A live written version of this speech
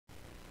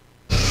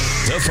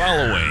The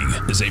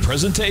following is a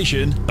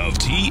presentation of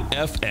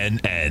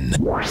TFNN.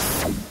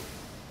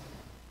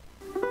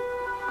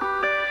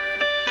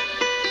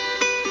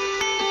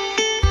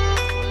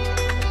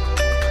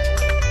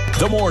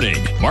 The Morning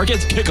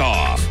Market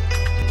Kickoff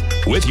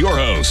with your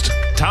host,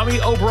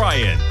 Tommy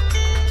O'Brien.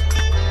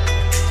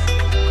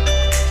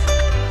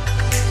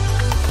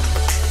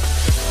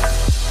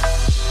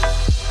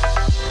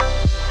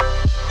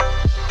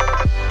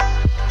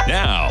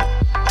 Now,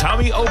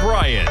 Tommy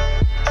O'Brien.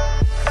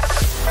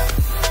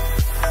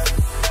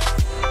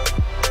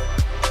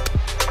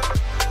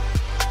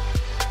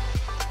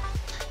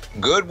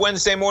 Good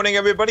Wednesday morning,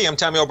 everybody. I'm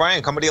Tommy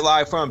O'Brien, coming to you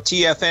live from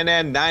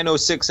TFNN,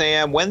 9:06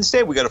 a.m.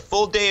 Wednesday. We got a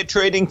full day of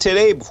trading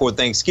today before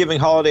Thanksgiving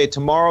holiday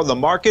tomorrow. The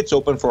market's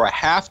open for a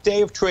half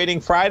day of trading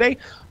Friday.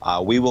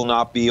 We will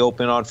not be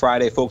open on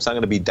Friday, folks. I'm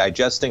going to be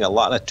digesting a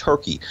lot of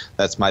turkey.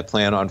 That's my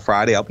plan on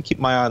Friday. I'll be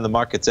keeping my eye on the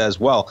markets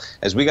as well,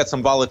 as we got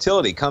some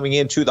volatility coming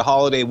into the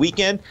holiday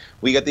weekend.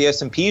 We got the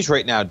S&Ps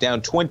right now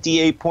down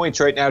 28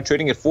 points right now,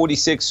 trading at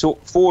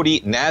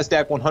 46.40.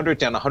 NASDAQ 100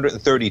 down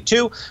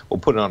 132. We'll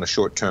put it on a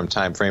short-term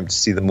time frame to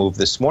see the move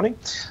this morning.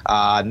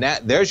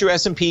 There's your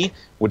S&P.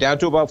 We're down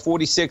to about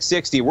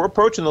 46.60. We're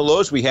approaching the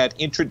lows we had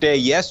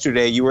intraday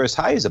yesterday. You were as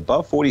high as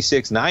above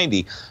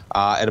 46.90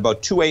 at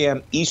about 2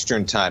 a.m.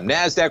 Eastern time.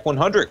 NASDAQ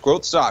 100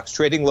 growth stocks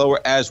trading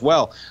lower as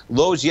well.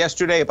 Lows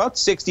yesterday about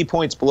 60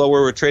 points below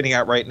where we're trading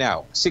at right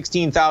now.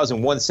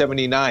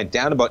 16,179,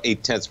 down about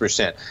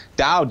 0.8%.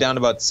 Dow down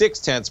about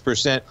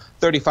 0.6%.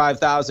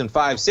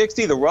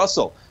 35,560. The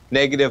Russell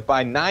negative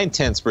by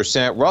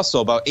 0.9%. Russell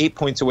about 8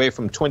 points away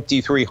from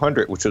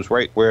 2,300, which was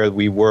right where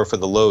we were for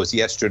the lows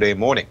yesterday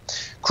morning.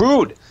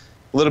 Crude,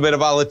 a little bit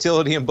of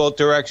volatility in both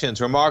directions.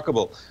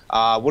 Remarkable.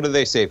 What do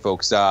they say,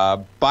 folks?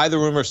 Buy the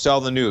rumor,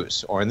 sell the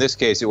news. Or in this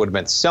case, it would have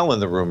been selling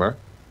the rumor,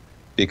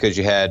 because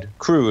you had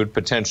crude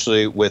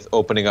potentially with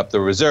opening up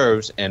the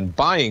reserves and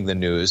buying the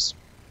news.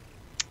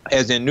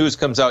 As in, news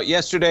comes out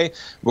yesterday,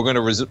 we're going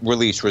to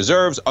release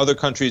reserves. Other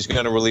countries are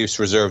going to release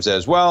reserves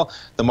as well.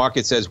 The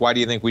market says, why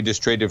do you think we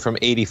just traded from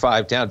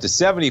 85 down to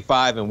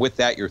 75? And with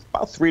that, you're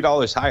about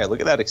 $3 higher. Look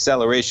at that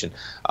acceleration.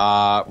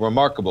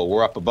 Remarkable.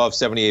 We're up above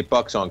 78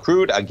 bucks on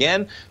crude.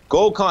 Again,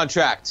 gold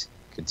contract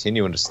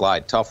continuing to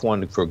slide. Tough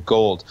one for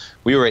gold.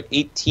 We were at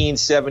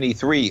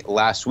 1873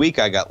 last week.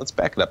 Let's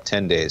back it up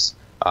 10 days,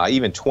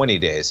 even 20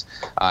 days.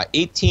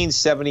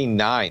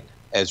 1879.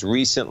 As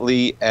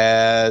recently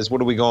as,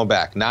 what are we going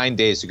back? 9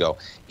 days ago,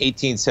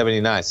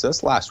 1879. So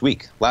that's last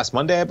week. Last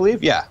Monday, I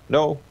believe? Yeah.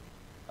 No.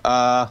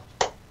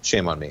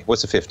 Shame on me.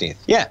 What's the 15th?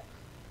 Yeah.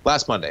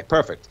 Last Monday.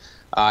 Perfect.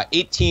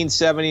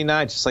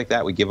 1879, just like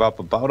that. We give up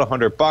about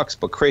 $100,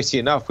 but crazy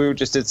enough, we were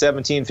just at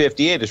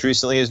 1758 as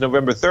recently as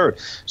November 3rd.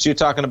 So you're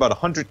talking about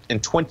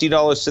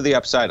 $120 to the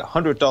upside,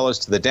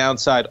 $100 to the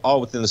downside, all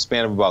within the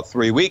span of about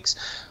 3 weeks.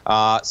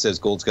 Says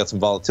gold's got some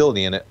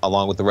volatility in it,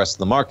 along with the rest of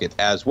the market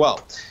as well.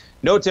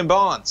 Notes and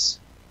bonds.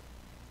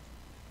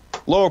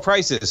 Lower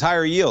prices,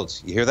 higher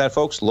yields. You hear that,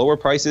 folks? Lower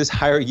prices,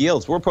 higher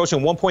yields. We're approaching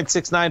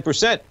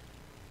 1.69%.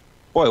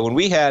 Boy, when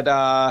we had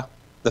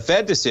the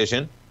Fed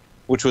decision,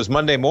 which was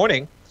Monday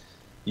morning,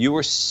 you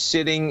were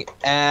sitting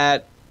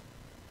at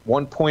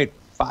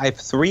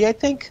 1.53, I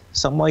think,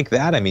 something like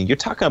that. I mean, you're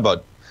talking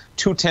about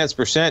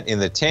 0.2% in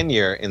the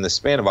 10-year in the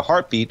span of a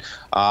heartbeat.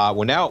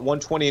 We're now at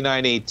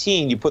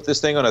 129.18. You put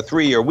this thing on a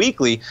 3-year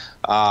weekly.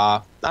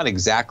 Not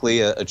exactly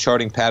a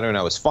charting pattern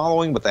I was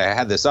following, but I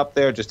had this up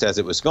there just as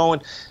it was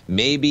going.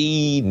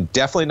 Maybe,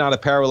 definitely not a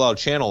parallel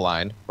channel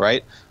line,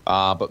 right?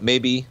 But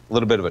maybe a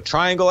little bit of a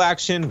triangle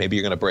action. Maybe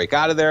you're going to break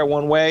out of there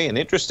one way. And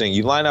interesting,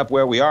 you line up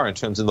where we are in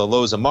terms of the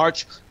lows of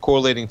March,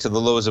 correlating to the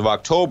lows of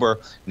October,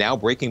 now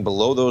breaking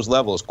below those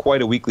levels.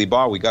 Quite a weekly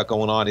bar we got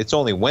going on. It's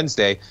only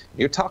Wednesday.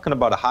 You're talking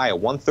about a high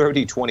of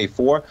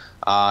 130.24,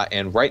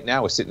 and right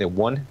now we're sitting at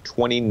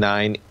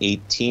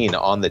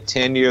 129.18 on the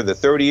 10-year. The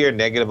 30-year,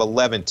 negative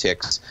 11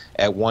 ticks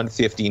at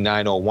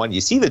 159.01.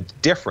 You see the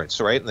difference,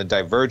 right, in the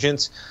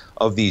divergence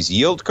of these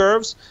yield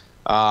curves.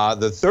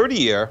 The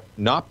 30-year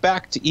not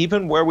back to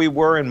even where we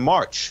were in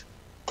March,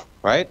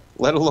 right?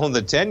 Let alone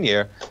the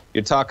 10-year.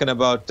 You're talking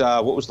about,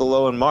 what was the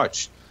low in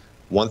March?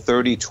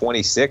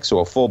 130.26, so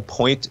a full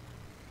point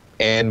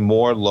and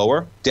more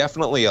lower.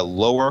 Definitely a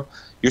lower.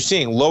 You're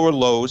seeing lower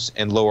lows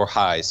and lower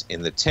highs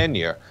in the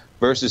 10-year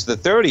versus the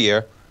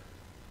 30-year.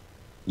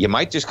 You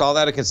might just call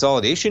that a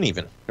consolidation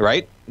even,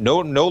 right?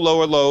 No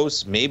lower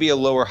lows, maybe a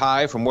lower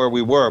high from where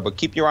we were, but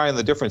keep your eye on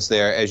the difference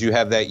there as you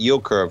have that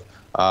yield curve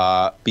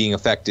being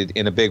affected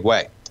in a big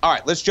way. All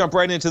right, let's jump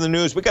right into the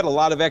news. We got a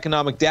lot of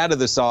economic data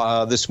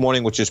this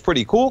morning, which is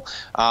pretty cool.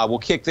 We'll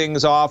kick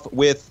things off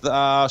with,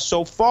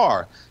 so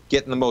far,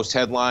 getting the most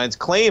headlines.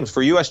 Claims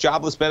for U.S.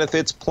 jobless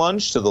benefits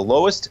plunged to the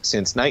lowest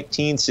since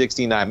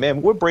 1969.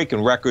 Man, we're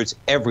breaking records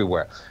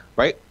everywhere,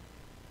 right?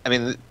 I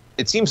mean,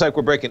 it seems like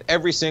we're breaking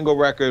every single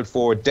record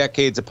for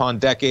decades upon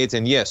decades.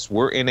 And yes,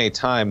 we're in a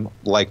time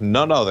like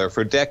none other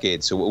for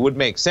decades, so it would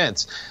make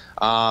sense.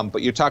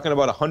 But you're talking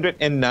about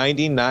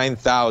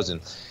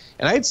 199,000.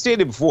 And I had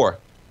stated before,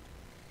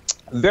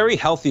 very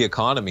healthy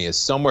economy is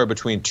somewhere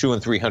between 200,000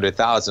 and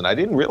 300,000. I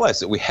didn't realize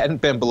that we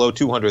hadn't been below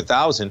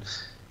 200,000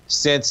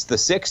 since the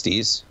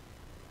 60s.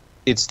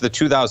 It's the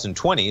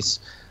 2020s.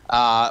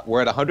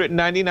 We're at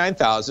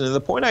 199,000. And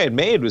the point I had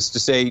made was to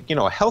say,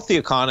 a healthy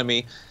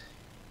economy,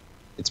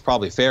 it's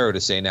probably fairer to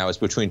say now, is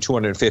between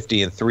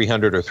 250 and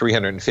 300 or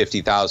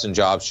 350,000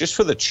 jobs, just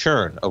for the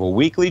churn of a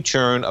weekly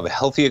churn of a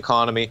healthy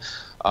economy,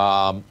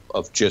 of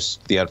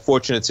just the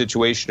unfortunate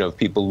situation of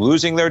people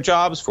losing their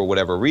jobs for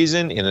whatever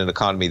reason in an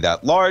economy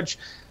that large.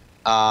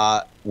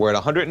 We're at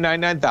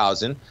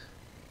 199,000.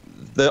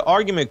 The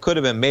argument could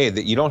have been made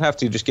that you don't have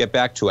to just get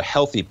back to a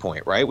healthy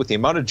point, right? With the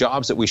amount of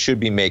jobs that we should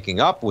be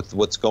making up, with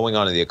what's going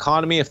on in the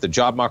economy, if the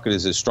job market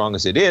is as strong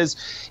as it is,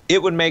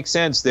 it would make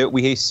sense that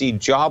we see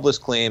jobless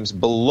claims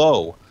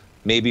below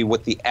maybe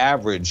what the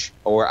average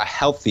or a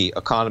healthy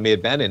economy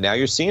had been. And now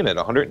you're seeing it,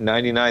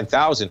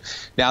 199,000.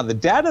 Now, the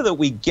data that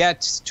we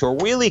get to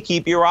really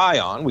keep your eye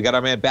on, we got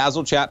our man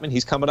Basil Chapman.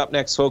 He's coming up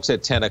next, folks,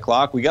 at 10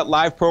 o'clock. We got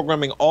live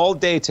programming all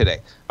day today.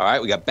 All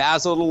right, we got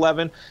Basil at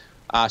 11.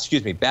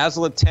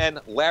 Basil at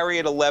 10, Larry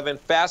at 11,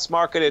 Fast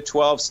Market at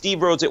 12,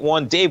 Steve Rhodes at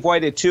 1, Dave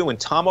White at 2, and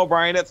Tom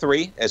O'Brien at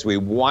 3 as we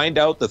wind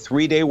out the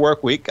 3-day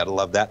work week. Got to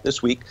love that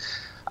this week.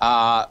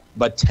 But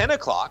 10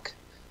 o'clock,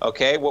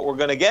 okay, what we're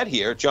going to get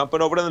here,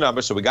 jumping over to the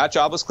numbers. So we got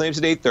jobless claims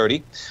at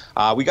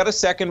 8:30. We got a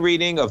second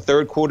reading of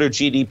third quarter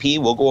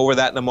GDP. We'll go over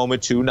that in a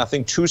moment, too.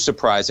 Nothing too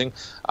surprising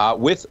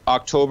with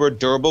October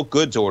durable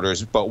goods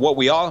orders. But what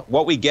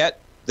we get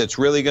that's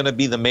really going to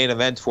be the main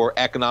event for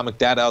economic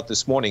data out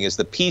this morning is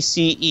the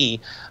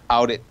PCE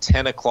out at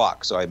 10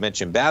 o'clock. So I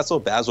mentioned Basil.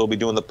 Basil will be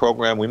doing the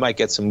program. We might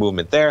get some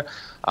movement there.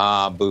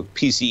 But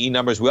PCE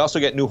numbers. We also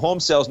get new home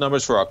sales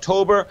numbers for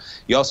October.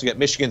 You also get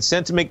Michigan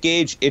sentiment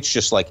gauge. It's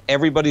just like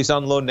everybody's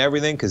unloading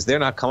everything because they're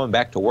not coming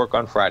back to work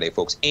on Friday,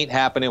 folks. Ain't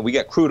happening. We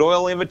got crude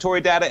oil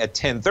inventory data at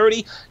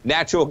 10:30,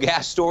 natural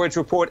gas storage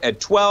report at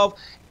 12,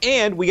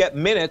 and we get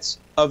minutes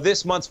of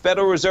this month's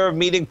Federal Reserve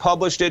meeting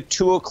published at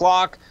 2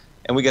 o'clock.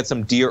 And we got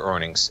some Deere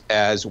earnings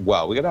as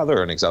well. We got other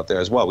earnings out there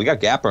as well. We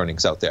got Gap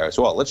earnings out there as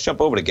well. Let's jump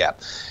over to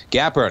Gap.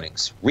 Gap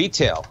earnings.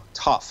 Retail,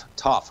 tough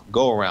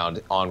go around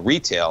on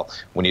retail.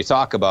 When you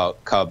talk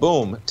about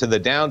kaboom to the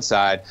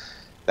downside,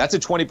 that's a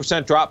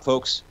 20% drop,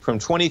 folks. From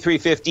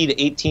 2350 to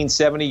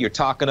 1870, you're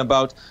talking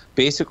about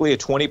basically a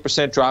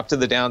 20% drop to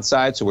the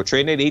downside. So we're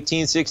trading at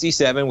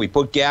 1867. We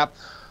put Gap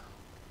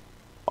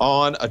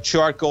on a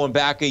chart going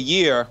back a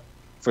year.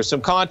 For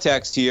some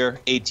context here,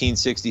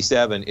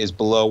 1867 is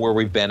below where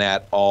we've been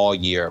at all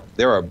year.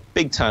 There are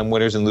big-time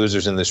winners and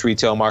losers in this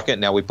retail market.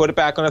 Now, we put it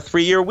back on a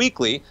 3-year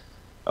weekly,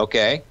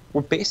 okay?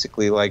 We're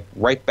basically like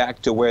right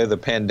back to where the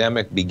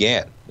pandemic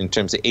began in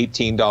terms of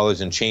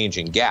 $18 and change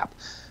in Gap.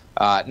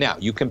 Now,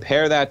 you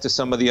compare that to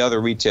some of the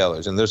other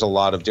retailers, and there's a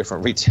lot of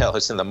different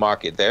retailers in the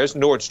market. There's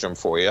Nordstrom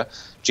for you,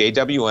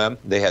 JWM.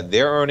 They had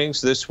their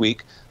earnings this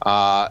week.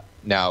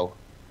 Now,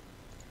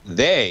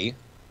 they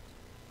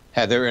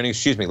had their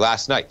earnings,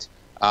 last night,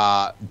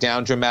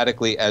 down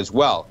dramatically as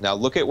well. Now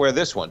look at where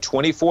this one,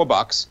 24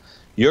 bucks.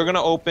 You're going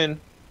to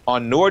open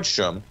on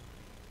Nordstrom.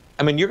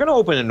 I mean, you're going to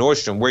open in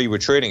Nordstrom where you were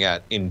trading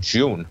at in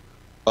June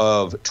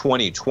of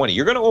 2020.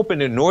 You're going to open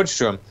in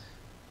Nordstrom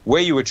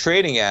where you were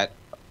trading at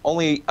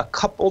only a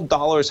couple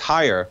dollars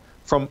higher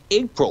from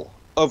April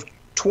of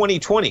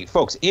 2020.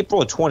 Folks,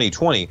 April of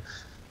 2020,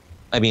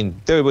 I mean,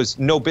 there was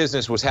no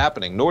business was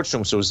happening.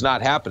 Nordstrom's was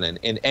not happening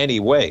in any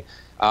way.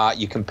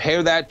 You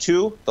compare that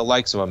to the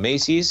likes of a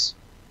Macy's.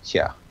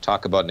 Yeah,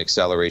 talk about an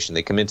acceleration.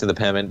 They come into the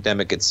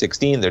pandemic at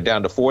 16. They're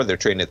down to 4. They're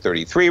trading at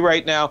 33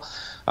 right now.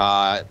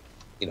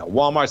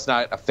 Walmart's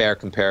not a fair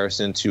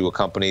comparison to a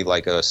company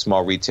like a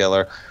small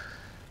retailer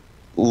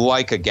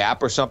like a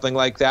Gap or something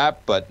like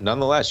that. But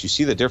nonetheless, you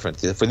see the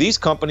difference. For these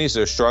companies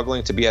that are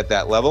struggling to be at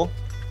that level,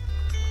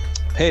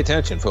 pay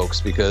attention,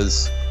 folks,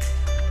 because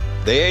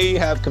they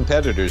have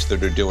competitors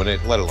that are doing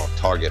it, let alone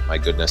Target, my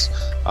goodness,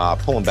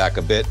 pulling back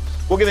a bit.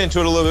 We'll get into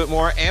it a little bit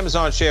more.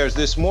 Amazon shares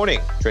this morning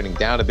trading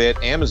down a bit.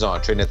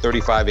 Amazon trading at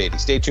 $35.80.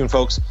 Stay tuned,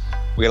 folks.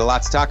 We got a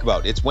lot to talk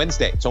about. It's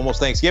Wednesday. It's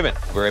almost Thanksgiving.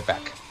 We'll be right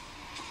back.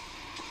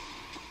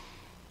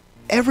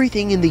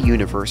 Everything in the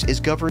universe is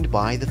governed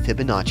by the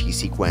Fibonacci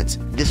sequence.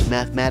 This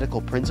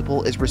mathematical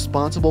principle is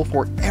responsible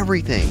for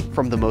everything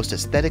from the most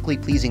aesthetically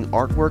pleasing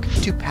artwork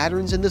to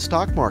patterns in the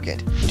stock market.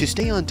 To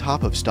stay on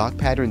top of stock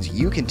patterns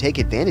you can take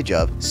advantage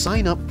of,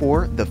 sign up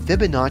for the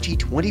Fibonacci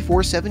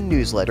 24/7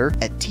 newsletter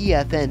at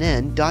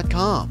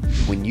TFNN.com.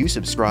 When you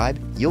subscribe,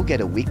 you'll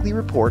get a weekly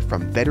report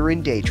from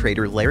veteran day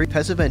trader Larry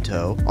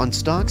Pesavento on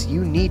stocks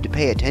you need to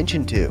pay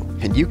attention to.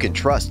 And you can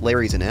trust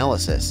Larry's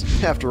analysis.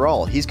 After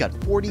all, he's got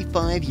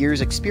 45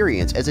 years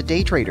experience as a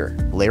day trader.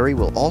 Larry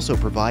will also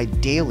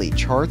provide daily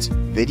charts,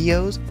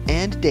 videos,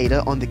 and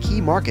data on the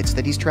key markets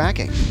that he's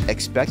tracking.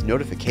 Expect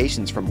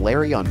notifications from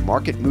Larry on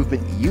market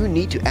movement you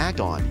need to act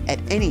on at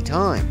any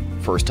time.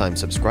 First-time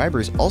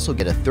subscribers also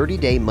get a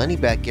 30-day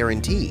money-back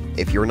guarantee.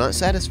 If you're not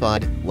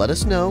satisfied, let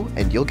us know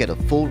and you'll get a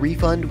full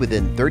refund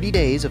within 30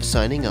 days of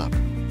signing up.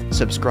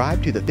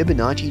 Subscribe to the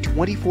Fibonacci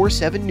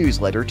 24/7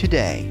 newsletter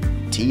today.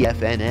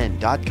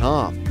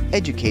 TFNN.com,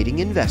 educating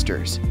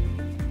investors.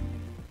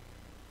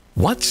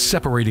 What's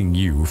separating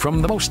you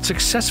from the most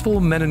successful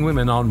men and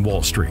women on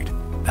Wall Street?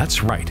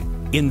 That's right,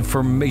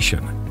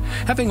 information.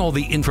 Having all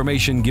the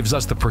information gives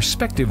us the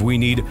perspective we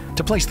need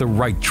to place the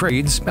right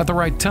trades at the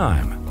right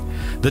time.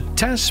 The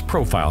TAS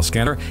Profile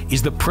Scanner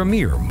is the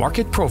premier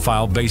market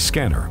profile-based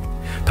scanner.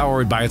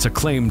 Powered by its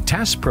acclaimed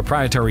TAS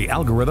proprietary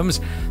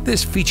algorithms,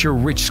 this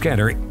feature-rich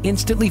scanner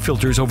instantly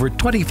filters over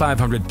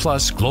 2,500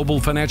 plus global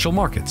financial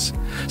markets,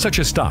 such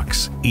as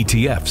stocks,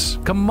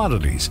 ETFs,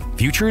 commodities,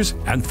 futures,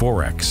 and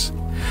Forex.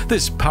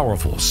 This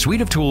powerful suite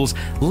of tools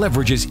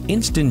leverages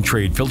instant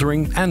trade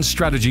filtering and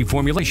strategy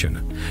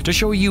formulation to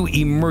show you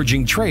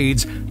emerging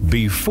trades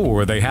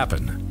before they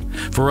happen.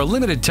 For a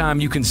limited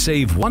time, you can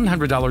save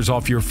 $100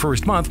 off your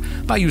first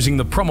month by using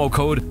the promo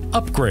code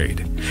UPGRADE,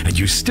 and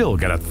you still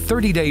get a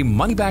 30-day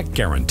money-back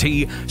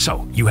guarantee,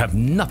 so you have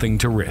nothing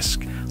to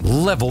risk.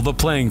 Level the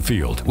playing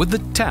field with the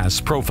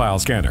TAS Profile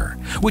Scanner,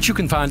 which you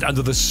can find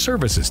under the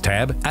Services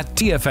tab at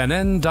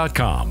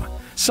TFNN.com.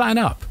 Sign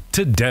up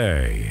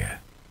today.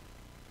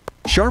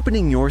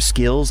 Sharpening your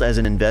skills as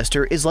an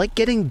investor is like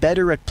getting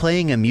better at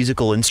playing a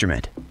musical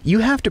instrument. You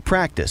have to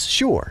practice,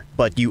 sure,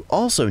 but you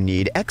also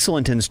need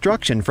excellent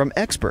instruction from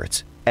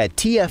experts. At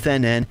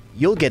TFNN,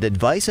 you'll get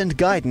advice and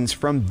guidance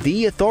from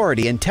the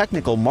authority in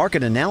technical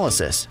market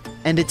analysis.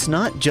 And it's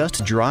not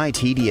just dry,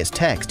 tedious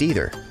text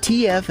either.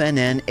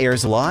 TFNN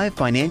airs live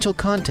financial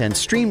content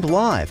streamed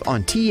live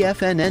on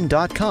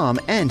TFNN.com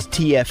and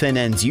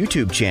TFNN's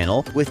YouTube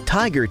channel with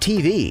Tiger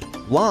TV,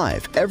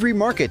 live every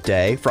market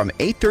day from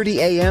 8:30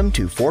 a.m.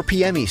 to 4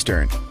 p.m.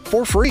 Eastern,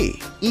 for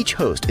free. Each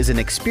host is an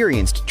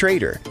experienced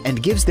trader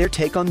and gives their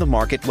take on the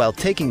market while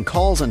taking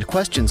calls and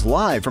questions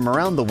live from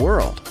around the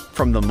world.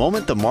 From the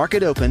moment the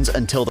market opens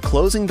until the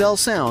closing bell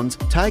sounds,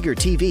 Tiger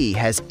TV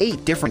has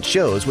 8 different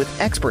shows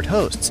with expert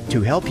hosts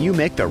to help you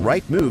make the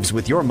right moves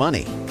with your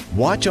money.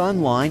 Watch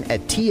online at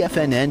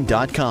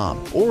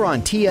TFNN.com or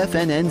on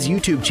TFNN's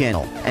YouTube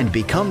channel and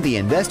become the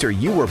investor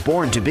you were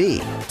born to be.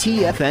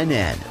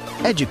 TFNN,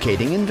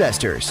 educating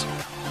investors.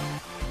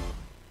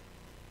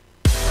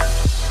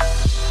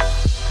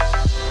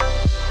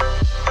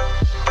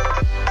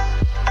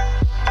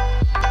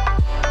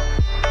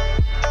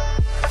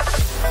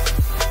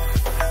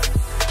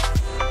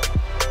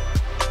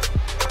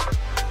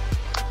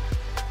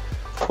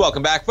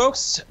 Welcome back,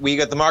 folks. We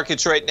got the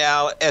markets right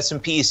now.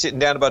 S&P sitting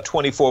down about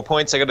 24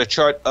 points. I got a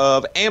chart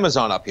of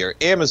Amazon up here.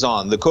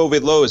 Amazon, the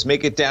COVID lows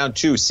make it down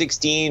to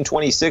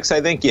 1626, I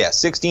think. Yeah,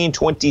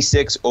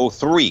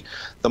 1626.03.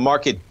 The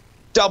market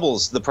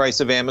doubles the price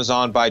of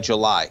Amazon by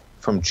July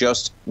from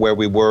just where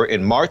we were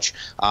in March.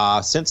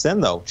 Since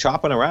then, though,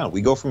 chopping around.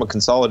 We go from a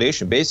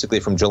consolidation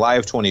basically from July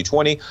of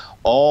 2020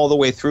 all the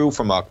way through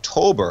from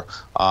October,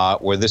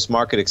 where this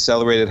market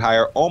accelerated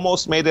higher,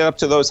 almost made it up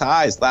to those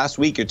highs. Last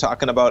week, you're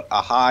talking about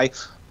a high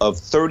of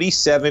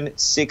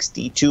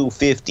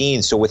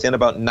 $37.62.15. So within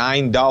about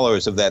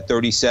 $9 of that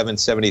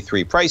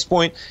 $37.73 price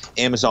point.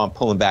 Amazon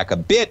pulling back a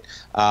bit.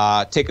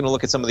 Taking a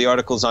look at some of the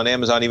articles on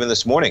Amazon even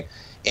this morning.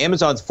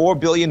 Amazon's $4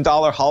 billion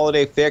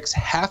holiday fix,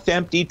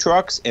 half-empty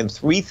trucks, and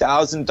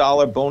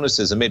 $3,000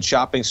 bonuses amid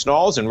shopping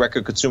snarls and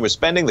record consumer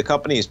spending. The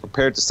company is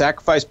prepared to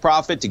sacrifice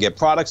profit to get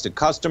products to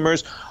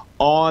customers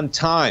on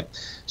time.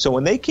 So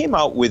when they came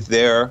out with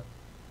their,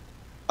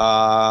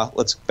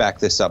 let's back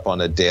this up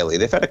on a daily.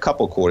 They've had a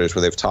couple quarters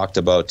where they've talked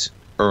about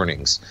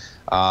earnings.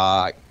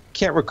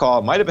 Can't recall.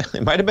 It might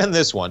have been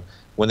this one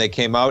when they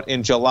came out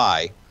in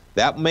July.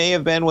 That may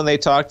have been when they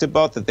talked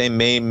about that they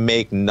may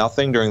make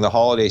nothing during the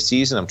holiday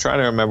season. I'm trying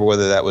to remember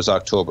whether that was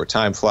October.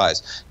 Time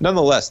flies.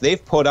 Nonetheless,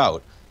 they've put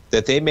out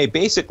that they may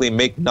basically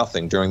make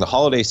nothing during the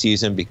holiday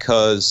season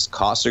because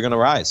costs are going to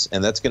rise,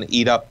 and that's going to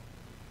eat up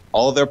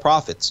all of their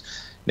profits.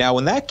 Now,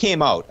 when that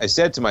came out, I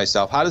said to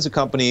myself, how does a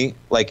company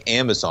like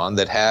Amazon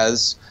that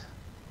has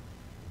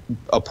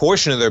a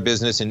portion of their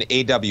business in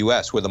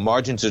AWS where the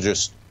margins are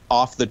just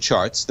off the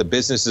charts, the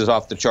business is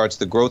off the charts,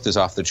 the growth is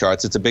off the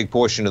charts. It's a big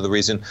portion of the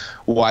reason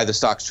why the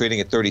stock's trading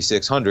at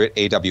 3,600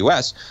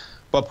 AWS.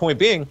 But point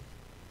being,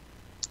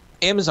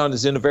 Amazon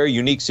is in a very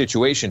unique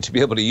situation to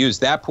be able to use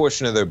that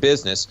portion of their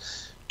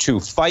business to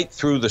fight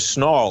through the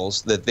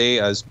snarls that they,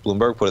 as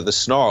Bloomberg put it, the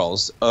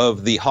snarls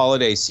of the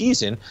holiday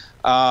season,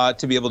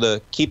 to be able to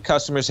keep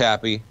customers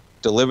happy,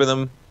 deliver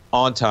them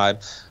on time.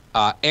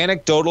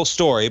 Anecdotal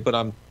story, but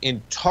I'm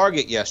in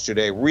Target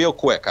yesterday real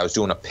quick. I was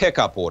doing a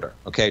pickup order,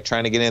 okay,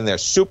 trying to get in there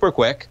super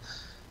quick.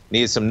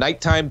 Needed some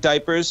nighttime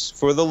diapers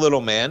for the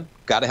little man.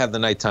 Got to have the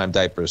nighttime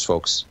diapers,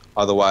 folks.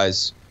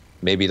 Otherwise,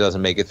 maybe he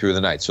doesn't make it through the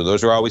night. So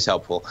those are always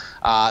helpful.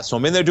 So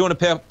I'm in there doing a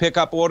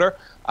pickup order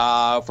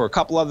for a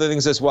couple other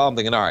things as well. I'm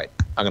thinking, all right,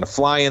 I'm going to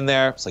fly in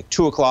there. It's like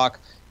 2 o'clock,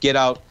 get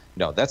out.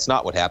 No, that's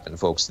not what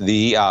happened, folks.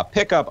 The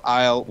pickup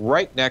aisle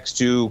right next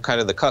to kind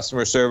of the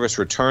customer service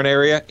return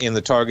area in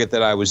the Target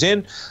that I was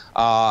in,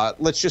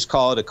 let's just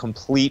call it a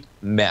complete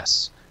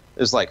mess.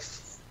 There's like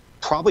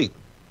probably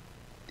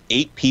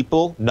 8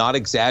 people, not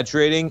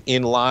exaggerating,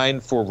 in line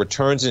for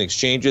returns and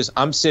exchanges.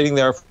 I'm sitting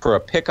there for a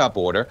pickup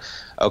order.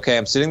 Okay,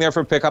 I'm sitting there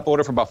for a pickup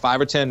order for about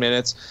 5 or 10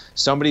 minutes.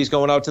 Somebody's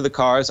going out to the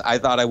cars. I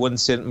thought I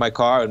wouldn't sit in my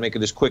car. I would make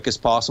it as quick as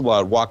possible.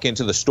 I would walk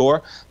into the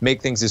store,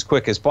 make things as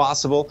quick as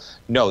possible.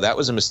 No, that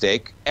was a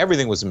mistake.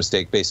 Everything was a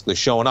mistake, basically,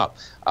 showing up.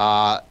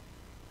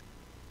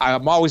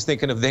 I'm always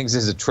thinking of things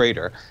as a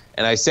trader.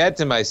 And I said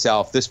to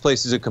myself, this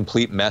place is a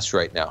complete mess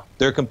right now.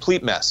 They're a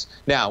complete mess.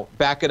 Now,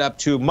 back it up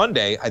to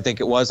Monday, I think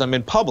it was, I'm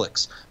in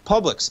Publix.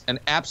 Publix, an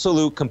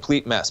absolute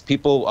complete mess.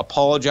 People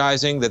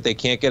apologizing that they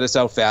can't get us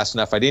out fast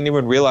enough. I didn't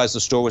even realize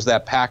the store was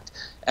that packed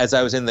as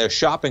I was in there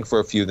shopping for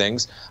a few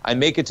things. I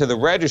make it to the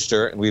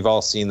register, and we've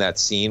all seen that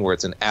scene where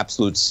it's an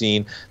absolute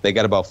scene. They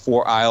got about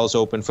 4 aisles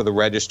open for the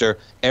register.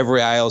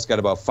 Every aisle's got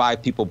about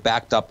 5 people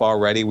backed up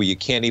already where you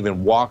can't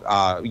even walk,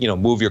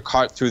 move your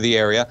cart through the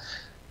area.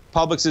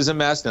 Publix is a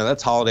mess. Now,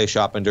 that's holiday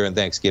shopping during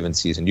Thanksgiving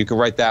season. You can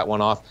write that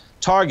one off.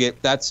 Target,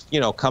 that's,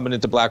 coming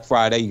into Black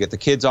Friday. You get the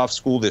kids off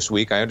school this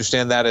week. I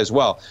understand that as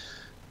well.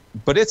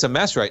 But it's a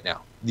mess right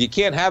now. You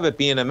can't have it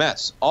being a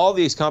mess. All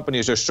these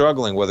companies are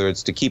struggling, whether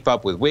it's to keep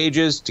up with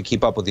wages, to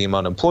keep up with the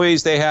amount of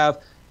employees they have.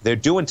 They're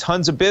doing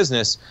tons of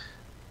business,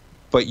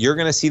 but you're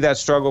going to see that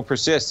struggle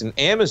persist. And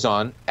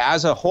Amazon,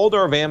 as a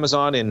holder of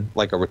Amazon in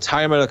like a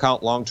retirement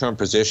account long-term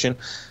position,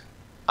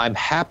 I'm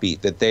happy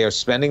that they are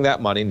spending that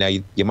money. Now,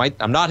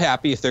 I'm not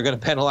happy if they're going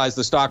to penalize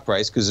the stock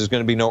price because there's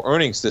going to be no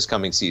earnings this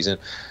coming season.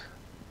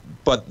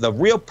 But the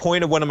real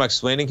point of what I'm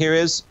explaining here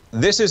is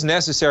this is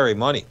necessary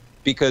money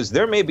because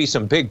there may be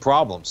some big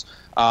problems.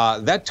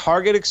 That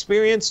Target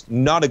experience,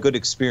 not a good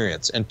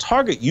experience. And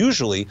Target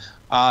usually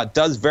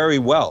does very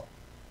well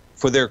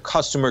for their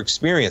customer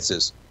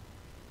experiences.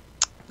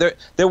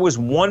 There was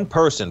one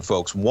person,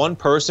 folks, one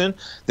person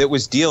that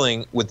was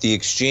dealing with the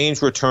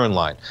exchange return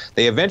line.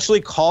 They eventually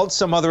called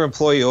some other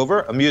employee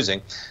over. Amusing.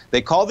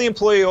 They called the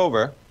employee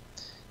over,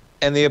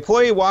 and the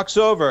employee walks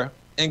over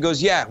and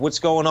goes, yeah, what's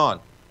going on?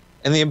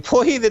 And the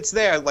employee that's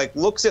there,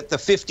 looks at the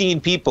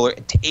 15 people, or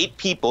 8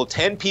 people,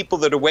 10 people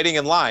that are waiting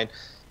in line,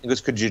 and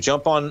goes, could you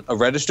jump on a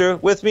register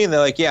with me? And they're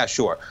like, yeah,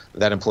 sure.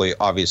 That employee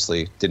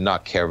obviously did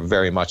not care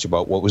very much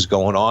about what was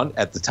going on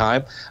at the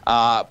time.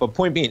 But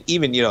point being,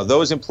 even,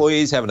 those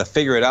employees having to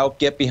figure it out,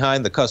 get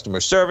behind the customer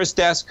service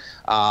desk.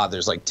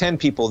 There's like 10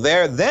 people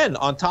there. Then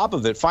on top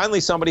of it, finally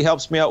somebody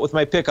helps me out with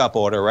my pickup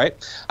order, right?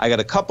 I got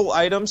a couple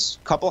items,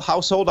 couple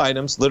household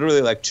items,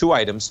 literally like 2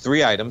 items,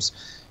 3 items.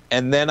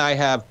 And then I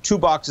have 2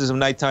 boxes of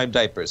nighttime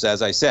diapers,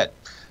 as I said.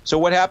 So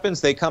what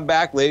happens? They come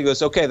back. Lady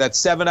goes, okay, that's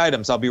 7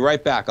 items. I'll be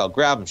right back. I'll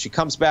grab them. She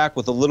comes back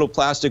with a little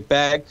plastic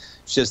bag.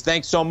 She says,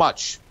 thanks so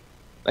much.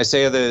 I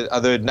say, are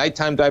the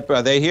nighttime diaper,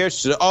 are they here?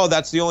 She said, oh,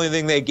 that's the only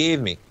thing they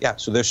gave me. Yeah,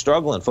 so they're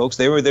struggling, folks.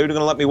 They were going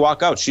to let me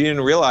walk out. She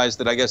didn't realize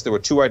that I guess there were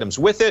 2 items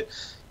with it.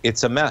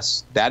 It's a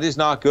mess. That is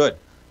not good.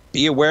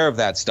 Be aware of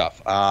that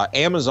stuff.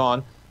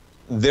 Amazon,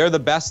 they're the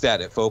best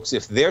at it, folks.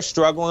 If they're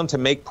struggling to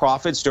make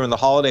profits during the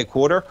holiday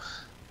quarter,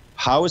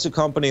 how is a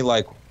company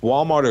like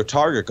Walmart or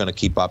Target going to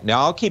keep up?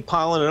 Now, I'll keep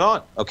piling it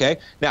on, okay?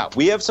 Now,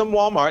 we have some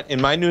Walmart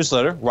in my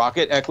newsletter,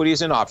 Rocket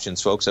Equities and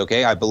Options, folks,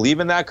 okay? I believe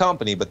in that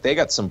company, but they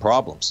got some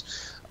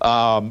problems.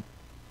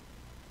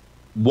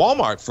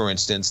 Walmart, for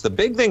instance, the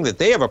big thing that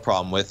they have a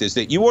problem with is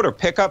that you order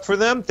pickup for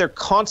them, they're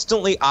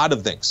constantly out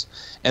of things.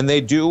 And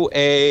they do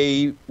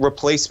a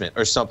replacement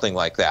or something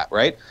like that,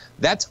 right?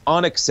 That's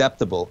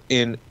unacceptable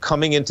in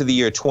coming into the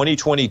year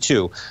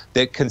 2022,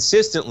 that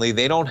consistently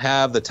they don't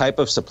have the type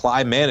of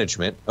supply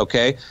management,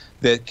 okay,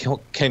 that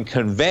can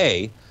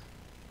convey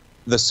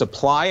the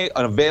supply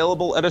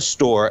available at a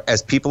store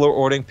as people are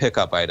ordering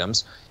pickup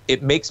items.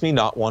 It makes me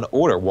not want to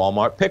order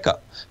Walmart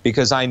pickup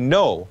because I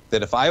know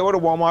that if I order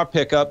Walmart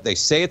pickup, they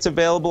say it's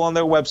available on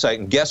their website,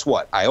 and guess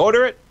what? I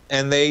order it,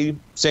 and they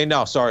say,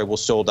 no, sorry, we're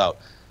sold out.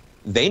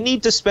 They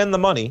need to spend the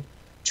money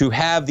to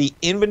have the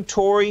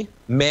inventory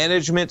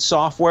management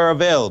software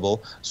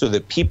available so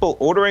that people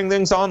ordering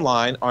things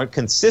online aren't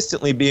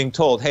consistently being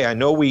told, hey, I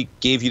know we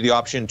gave you the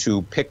option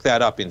to pick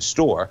that up in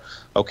store,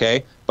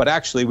 okay, but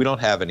actually we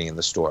don't have any in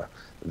the store.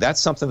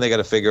 That's something they got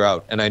to figure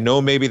out. And I know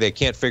maybe they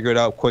can't figure it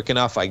out quick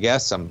enough, I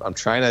guess. I'm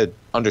trying to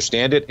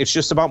understand it. It's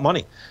just about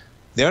money.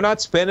 They're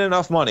not spending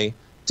enough money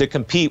to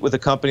compete with a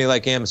company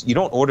like Amazon. You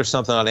don't order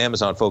something on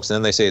Amazon, folks, and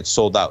then they say it's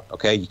sold out,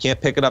 okay? You can't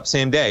pick it up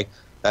same day.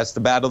 That's the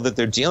battle that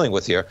they're dealing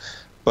with here.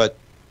 But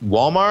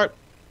Walmart,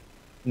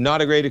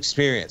 not a great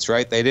experience,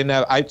 right? They didn't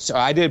have,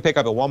 I did pick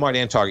up at Walmart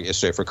and Target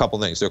yesterday for a couple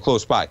things. They're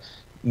close by.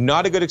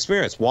 Not a good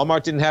experience.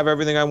 Walmart didn't have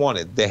everything I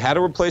wanted. They had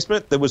a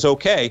replacement that was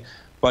okay,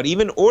 but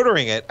even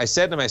ordering it, I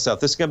said to myself,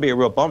 this is going to be a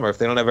real bummer if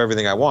they don't have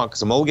everything I want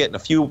because I'm only getting a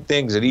few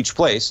things at each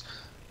place.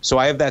 So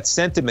I have that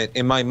sentiment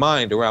in my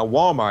mind around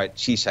Walmart.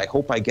 Geez, I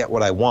hope I get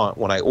what I want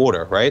when I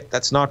order, right?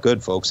 That's not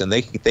good, folks. And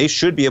they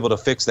should be able to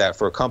fix that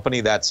for a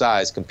company that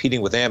size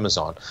competing with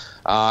Amazon.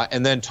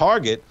 And then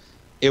Target,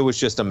 it was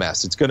just a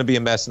mess. It's going to be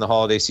a mess in the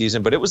holiday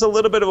season. But it was a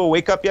little bit of a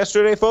wake-up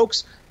yesterday,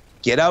 folks.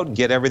 Get out and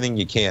get everything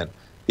you can.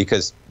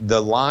 because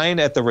the line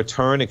at the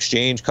return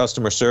exchange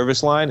customer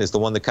service line is the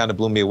one that kind of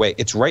blew me away.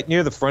 It's right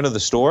near the front of the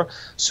store,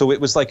 so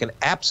it was like an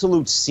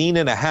absolute scene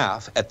and a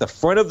half at the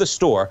front of the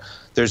store.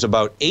 There's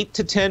about 8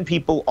 to 10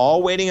 people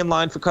all waiting in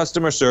line for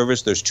customer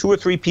service. There's 2 or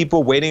 3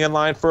 people waiting in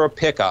line for a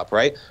pickup,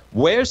 right?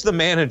 Where's the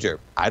manager?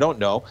 I don't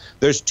know.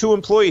 There's 2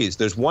 employees.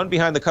 There's one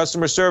behind the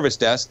customer service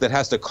desk that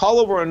has to call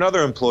over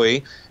another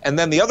employee, and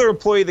then the other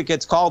employee that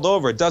gets called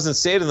over doesn't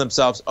say to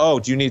themselves, oh,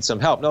 do you need some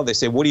help? No, they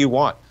say, what do you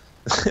want?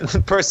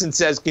 The person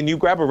says, can you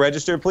grab a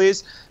register,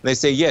 please? And they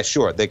say, yeah,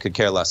 sure. They could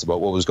care less about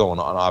what was going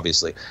on,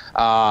 obviously.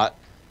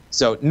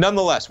 So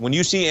nonetheless, when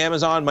you see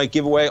Amazon might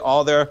give away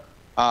all their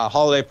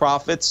holiday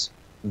profits,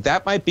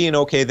 that might be an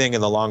okay thing in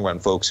the long run,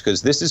 folks,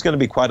 because this is going to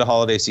be quite a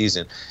holiday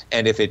season.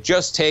 And if it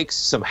just takes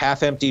some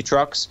half-empty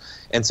trucks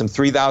and some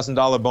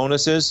 $3,000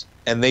 bonuses,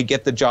 and they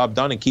get the job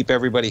done and keep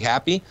everybody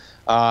happy,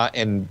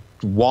 and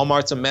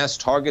Walmart's a mess,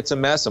 Target's a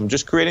mess, I'm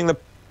just creating the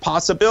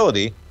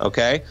possibility,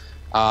 okay?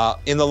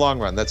 In the long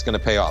run, that's going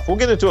to pay off. We'll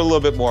get into it a little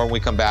bit more when we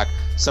come back,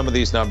 some of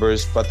these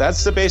numbers, but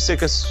that's the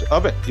basics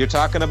of it. You're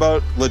talking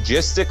about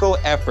logistical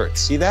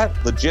efforts. See that?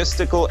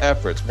 Logistical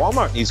efforts.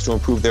 Walmart needs to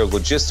improve their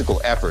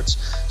logistical efforts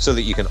so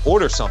that you can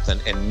order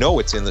something and know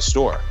it's in the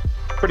store.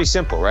 Pretty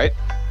simple, right?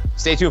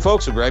 Stay tuned,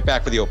 folks. We'll be right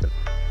back for the open.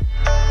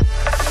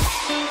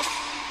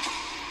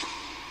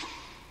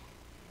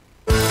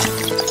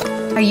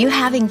 Are you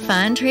having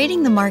fun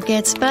trading the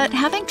markets, but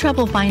having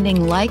trouble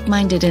finding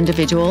like-minded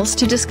individuals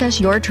to discuss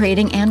your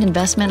trading and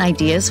investment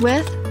ideas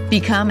with?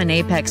 Become an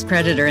apex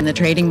predator in the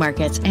trading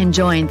markets and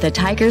join the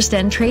Tiger's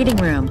Den Trading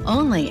Room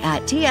only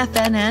at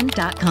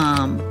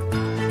TFNN.com.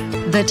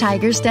 The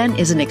Tiger's Den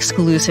is an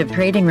exclusive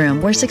trading room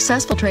where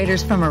successful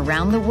traders from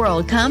around the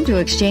world come to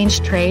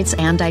exchange trades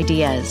and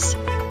ideas.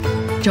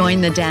 Join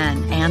the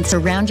den and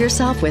surround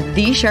yourself with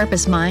the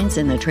sharpest minds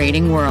in the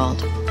trading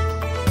world.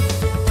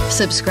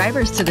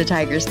 Subscribers to the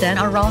Tiger's Den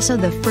are also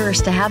the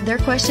first to have their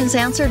questions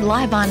answered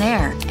live on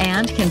air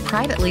and can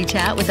privately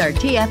chat with our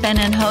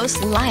TFNN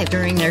hosts live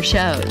during their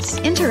shows.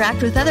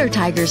 Interact with other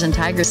Tigers and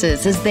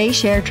Tigresses as they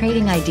share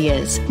trading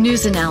ideas,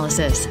 news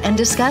analysis, and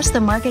discuss the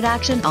market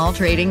action all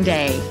trading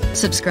day.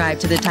 Subscribe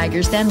to the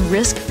Tiger's Den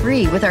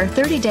risk-free with our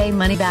 30-day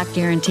money-back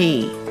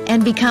guarantee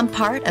and become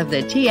part of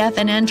the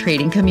TFNN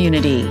trading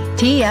community.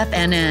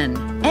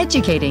 TFNN,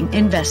 educating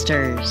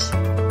investors.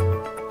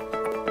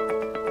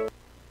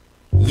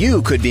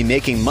 You could be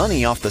making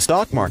money off the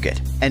stock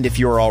market. And if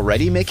you're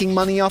already making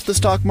money off the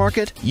stock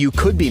market, you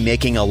could be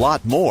making a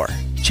lot more.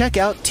 Check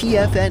out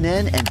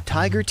TFNN and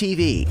Tiger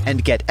TV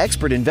and get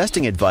expert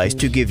investing advice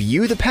to give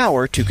you the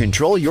power to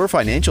control your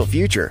financial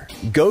future.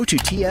 Go to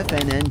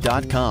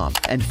TFNN.com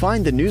and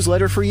find the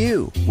newsletter for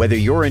you. Whether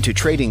you're into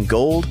trading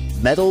gold,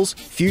 metals,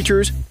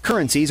 futures,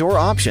 currencies, or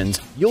options,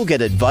 you'll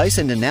get advice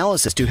and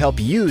analysis to help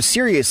you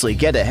seriously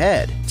get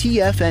ahead.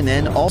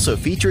 TFNN also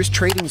features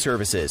trading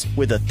services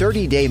with a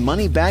 30-day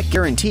money-back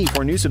guarantee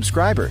for new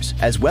subscribers,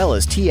 as well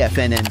as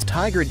TFNN's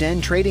Tiger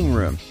Den Trading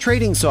Room,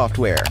 trading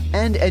software,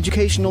 and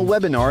educational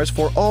webinars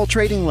for all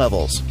trading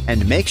levels.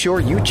 And make sure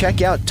you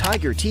check out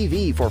Tiger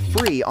TV for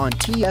free on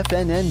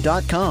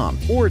TFNN.com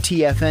or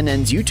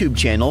TFNN's YouTube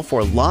channel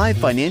for live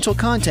financial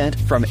content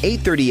from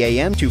 8:30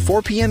 a.m. to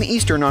 4 p.m.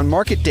 Eastern on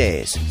market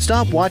days.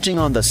 Stop watching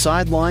on the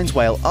sidelines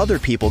while other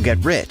people get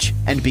rich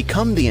and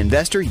become the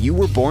investor you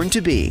were born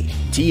to be.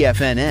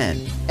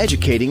 TFNN,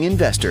 educating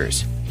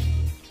investors.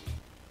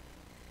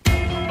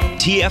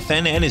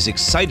 TFNN is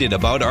excited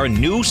about our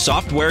new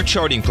software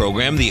charting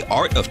program, The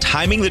Art of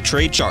Timing the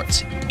Trade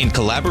Charts. In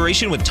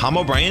collaboration with Tom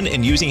O'Brien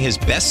and using his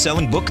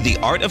best-selling book, The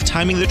Art of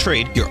Timing the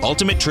Trade, Your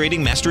Ultimate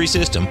Trading Mastery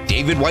System,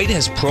 David White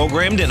has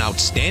programmed an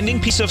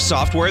outstanding piece of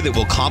software that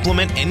will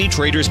complement any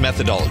trader's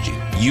methodology.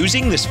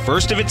 Using this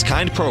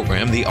first-of-its-kind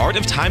program, The Art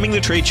of Timing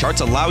the Trade Charts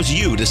allows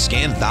you to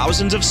scan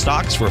thousands of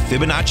stocks for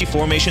Fibonacci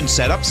formation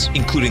setups,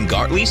 including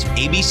Gartley's,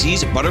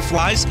 ABCs,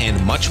 butterflies,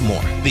 and much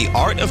more. The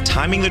Art of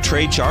Timing the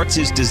Trade Charts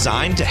is designed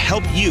to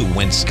help you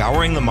when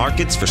scouring the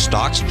markets for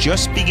stocks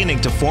just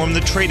beginning to form the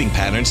trading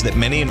patterns that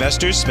many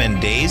investors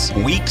spend days,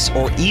 weeks,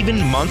 or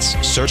even months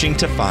searching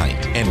to find.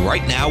 And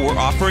right now, we're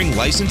offering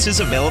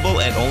licenses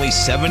available at only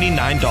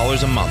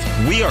 $79 a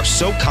month. We are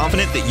so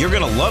confident that you're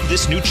going to love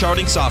this new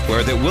charting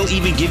software that will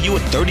even give you a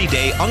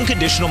 30-day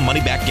unconditional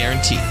money-back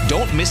guarantee.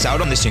 Don't miss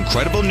out on this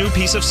incredible new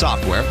piece of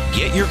software.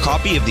 Get your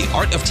copy of The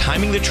Art of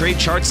Timing the Trade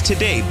Charts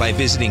today by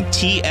visiting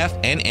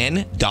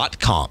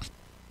TFNN.com.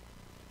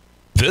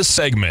 This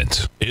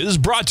segment is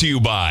brought to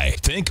you by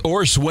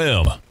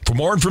Thinkorswim. For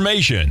more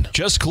information,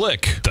 just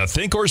click the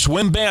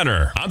Thinkorswim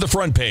banner on the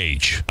front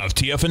page of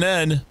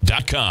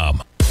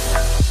TFNN.com.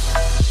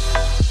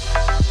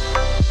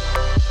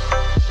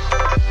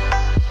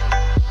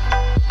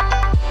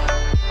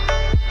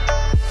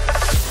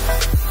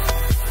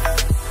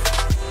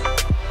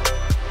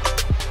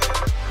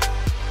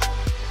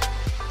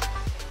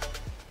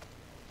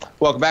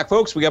 Welcome back,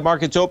 folks. We got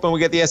markets open.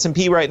 We got the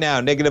S&P right now,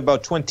 negative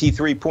about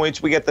 23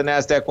 points. We got the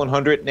NASDAQ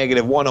 100,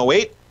 negative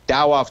 108.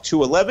 Dow off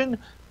 211.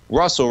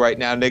 Russell right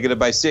now negative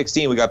by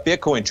 16. We got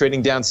Bitcoin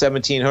trading down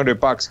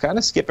 $1,700, kind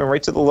of skipping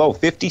right to the low.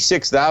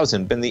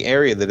 56,000 been the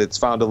area that it's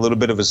found a little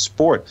bit of a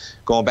support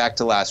going back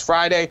to last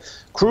Friday.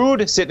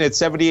 Crude sitting at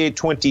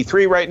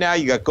 78.23 right now.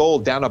 You got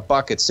gold down $1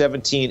 at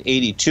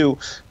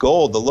 17.82.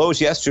 Gold, the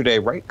lows yesterday,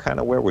 right kind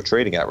of where we're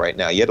trading at right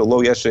now. You had a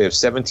low yesterday of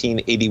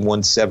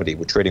 17.8170.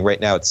 We're trading right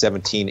now at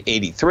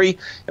 17.83.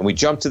 And we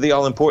jumped to the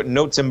all-important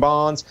notes and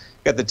bonds.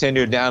 Got the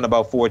 10-year down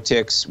about 4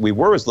 ticks. We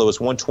were as low as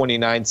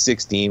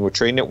 129.16. We're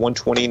trading at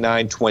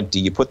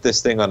 129.20. You put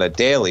this thing on a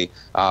daily.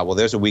 Well,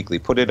 there's a weekly.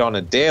 Put it on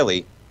a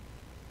daily.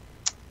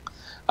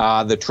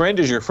 The trend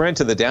is your friend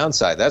to the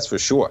downside, that's for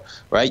sure,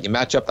 right? You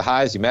match up the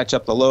highs, you match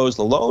up the lows.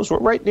 The lows were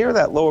right near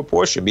that lower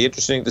portion. Be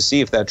interesting to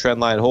see if that trend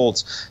line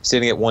holds,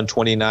 sitting at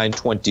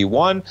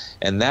 129.21,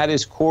 and that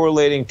is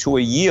correlating to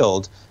a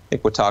yield. I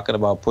think we're talking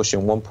about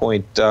pushing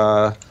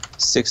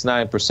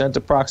 1.69%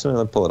 approximately.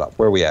 Let's pull it up.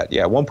 Where are we at?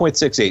 Yeah,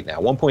 1.68 now,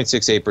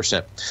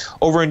 1.68%.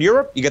 Over in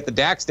Europe, you got the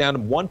DAX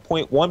down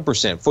 1.1%,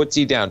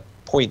 FTSE down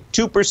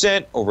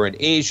 0.2%. Over in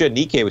Asia,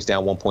 Nikkei was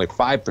down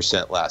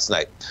 1.5% last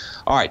night.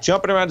 All right,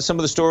 jumping around to some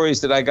of the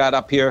stories that I got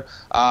up here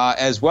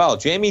as well.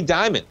 Jamie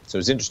Dimon. So it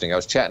was interesting. I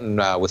was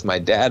chatting with my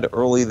dad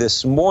early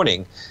this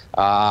morning,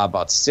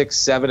 about 6,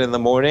 7 in the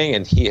morning,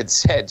 and he had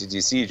said, did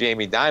you see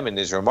Jamie Dimon,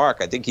 his remark?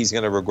 I think he's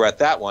going to regret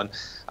that one.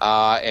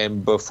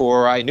 And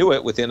before I knew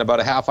it, within about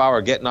a half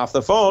hour getting off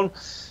the phone,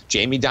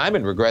 Jamie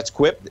Dimon regrets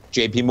quip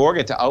JP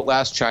Morgan to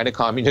outlast China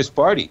Communist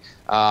Party.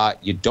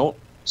 You don't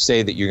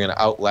say that you're going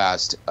to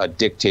outlast a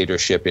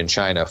dictatorship in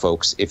China,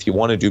 folks, if you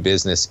want to do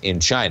business in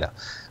China.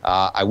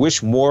 I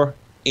wish more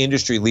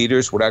industry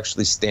leaders would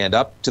actually stand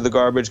up to the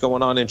garbage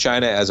going on in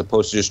China as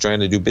opposed to just trying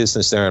to do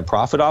business there and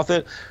profit off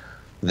it.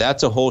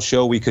 That's a whole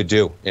show we could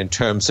do in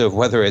terms of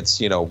whether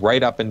it's,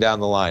 right up and down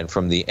the line,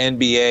 from the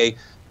NBA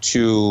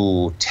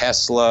to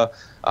Tesla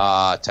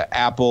to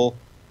Apple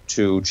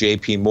to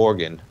JP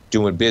Morgan,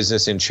 doing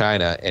business in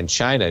China, and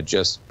China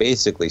just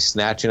basically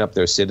snatching up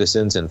their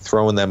citizens and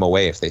throwing them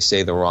away if they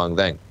say the wrong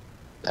thing.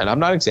 And I'm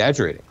not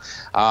exaggerating.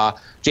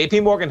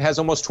 JP Morgan has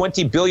almost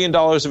 $20 billion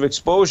of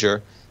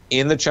exposure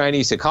in the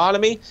Chinese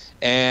economy.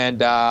 And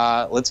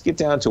let's get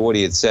down to what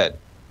he had said.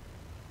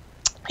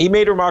 He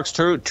made remarks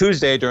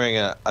Tuesday during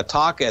a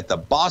talk at the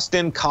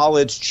Boston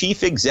College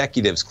Chief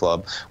Executives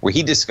Club, where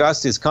he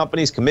discussed his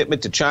company's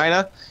commitment to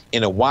China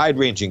in a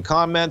wide-ranging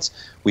comments.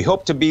 We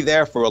hope to be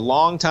there for a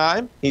long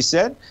time, he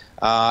said.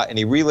 And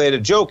he relayed a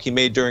joke he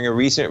made during a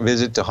recent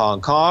visit to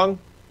Hong Kong.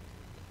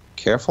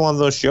 Careful on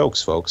those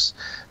jokes, folks.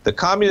 The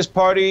Communist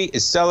Party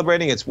is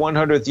celebrating its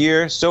 100th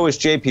year. So is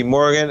JP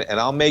Morgan, and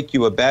I'll make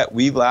you a bet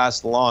we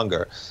last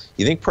longer.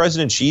 You think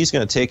President Xi's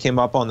going to take him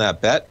up on that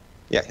bet?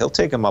 Yeah, he'll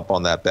take him up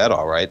on that bet,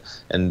 all right.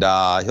 And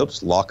he'll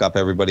just lock up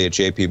everybody at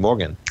JP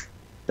Morgan.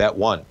 Bet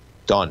one.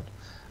 Done.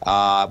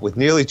 With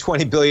nearly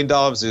 $20 billion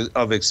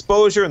of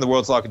exposure in the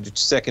world's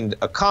second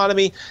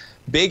economy,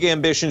 big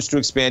ambitions to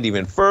expand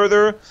even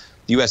further.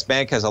 The U.S.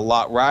 Bank has a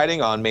lot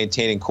riding on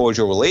maintaining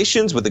cordial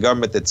relations with the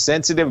government that's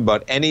sensitive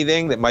about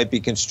anything that might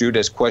be construed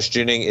as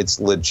questioning its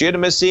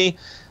legitimacy.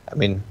 I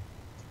mean,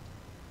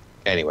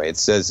 anyway, it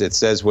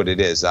says what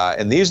it is.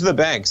 And these are the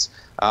banks.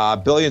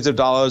 Billions of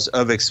dollars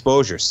of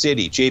exposure.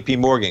 Citi, JP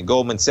Morgan,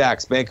 Goldman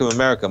Sachs, Bank of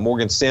America,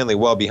 Morgan Stanley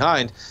well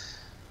behind.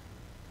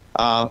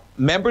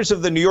 Members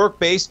of the New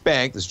York-based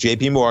bank, this is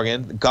JP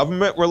Morgan, the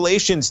government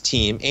relations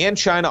team, and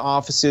China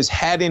offices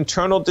had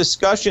internal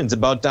discussions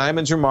about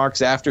Dimon's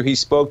remarks after he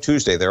spoke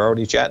Tuesday. They're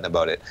already chatting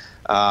about it.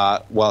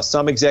 While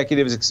some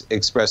executives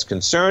expressed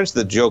concerns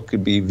the joke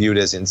could be viewed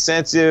as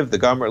insensitive, the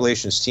government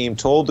relations team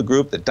told the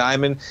group that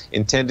Dimon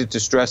intended to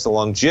stress the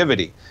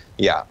longevity.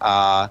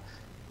 Yeah,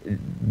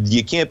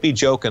 you can't be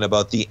joking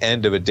about the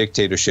end of a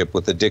dictatorship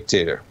with a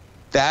dictator.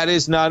 That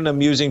is not an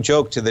amusing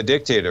joke to the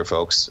dictator,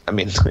 folks. I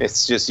mean,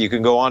 it's just, you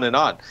can go on and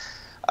on.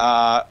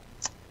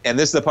 And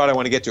this is the part I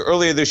want to get to.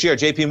 Earlier this year,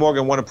 JP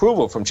Morgan won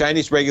approval from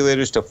Chinese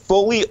regulators to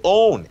fully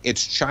own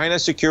its China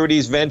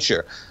securities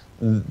venture.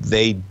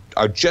 They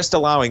are just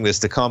allowing this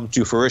to come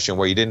to fruition,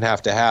 where you didn't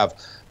have to have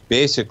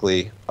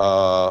basically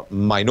a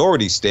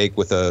minority stake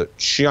with a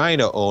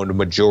China-owned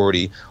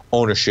majority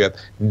ownership.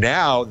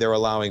 Now they're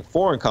allowing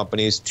foreign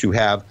companies to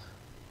have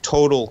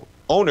total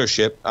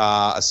ownership,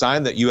 a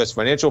sign that U.S.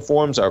 financial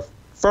firms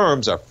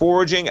are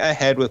forging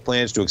ahead with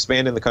plans to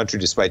expand in the country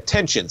despite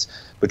tensions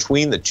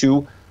between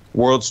the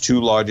world's two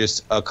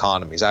largest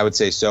economies. I would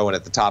say so. And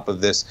at the top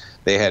of this,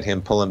 they had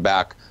him pulling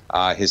back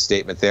his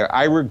statement there.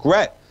 I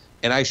regret,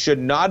 and I should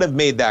not have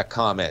made that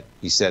comment,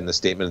 he said in the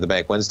statement of the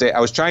bank Wednesday. I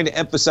was trying to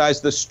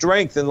emphasize the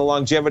strength and the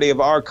longevity of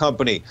our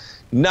company,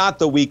 not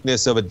the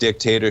weakness of a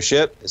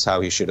dictatorship, is how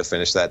he should have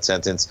finished that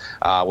sentence.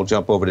 We'll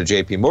jump over to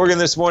JP Morgan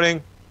this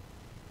morning.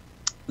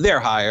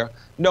 They're higher.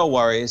 No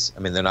worries. I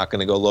mean, they're not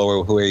going to go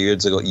lower where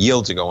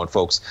yields are going,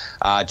 folks.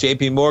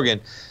 JP Morgan,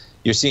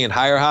 You're seeing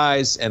higher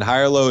highs and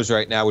higher lows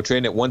right now. We're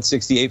trading at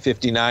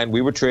 168.59.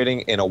 We were trading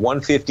in a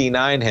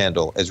 159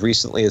 handle as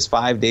recently as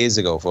 5 days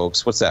ago,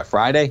 folks. What's that,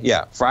 Friday?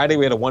 Yeah, Friday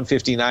we had a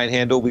 159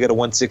 handle. We got a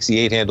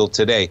 168 handle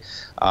today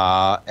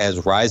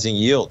as rising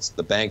yields.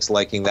 The bank's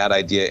liking that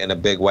idea in a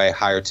big way,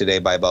 higher today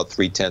by about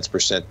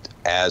 0.3%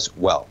 as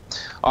well.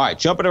 All right,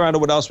 jumping around to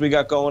what else we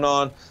got going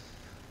on.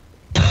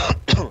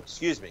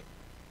 Excuse me.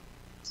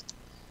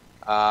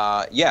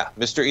 Yeah,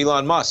 Mr.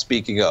 Elon Musk,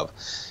 speaking of.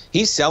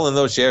 He's selling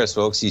those shares,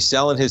 folks. He's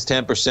selling his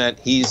 10%.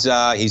 He's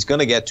going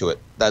to get to it.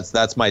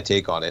 That's my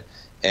take on it.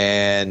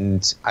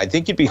 And I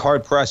think you'd be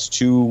hard-pressed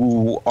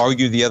to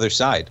argue the other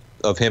side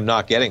of him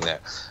not getting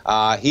there.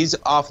 He's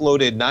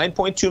offloaded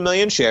 9.2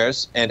 million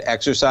shares and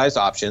exercised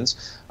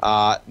options,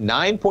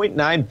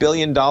 $9.9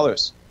 billion.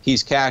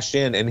 He's cashed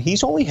in, and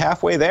he's only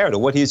halfway there to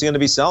what he's going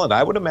to be selling.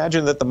 I would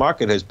imagine that the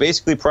market has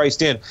basically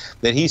priced in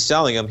that he's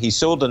selling them. He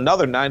sold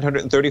another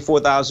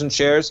 934,000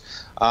 shares,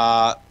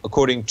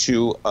 according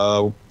to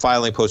a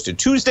filing posted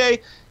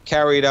Tuesday,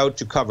 carried out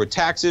to cover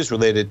taxes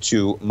related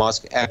to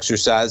Musk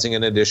exercising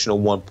an additional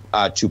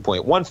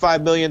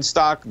 2.15 million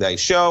stock. They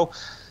show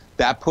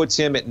that puts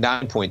him at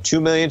 9.2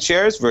 million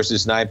shares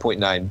versus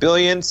 9.9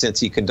 billion since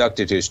he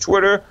conducted his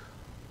Twitter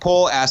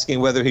poll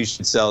asking whether he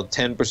should sell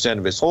 10%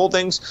 of his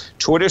holdings.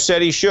 Twitter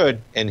said he should,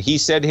 and he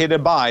said he'd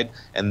abide,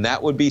 and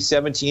that would be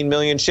 17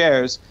 million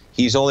shares.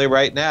 He's only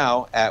right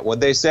now at, what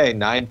they say,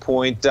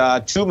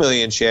 9.2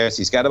 million shares.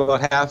 He's got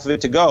about half of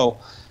it to go.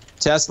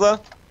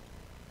 Tesla,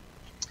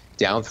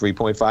 down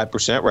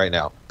 3.5% right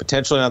now.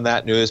 Potentially on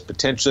that news,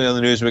 potentially on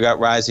the news, we got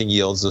rising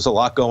yields. There's a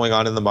lot going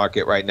on in the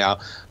market right now,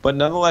 but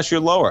nonetheless,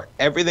 you're lower.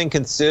 Everything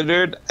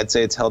considered, I'd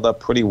say it's held up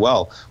pretty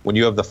well when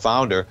you have the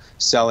founder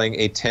selling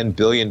a $10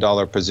 billion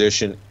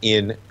position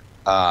in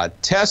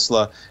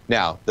Tesla.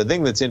 Now, the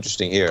thing that's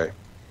interesting here,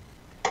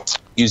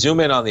 you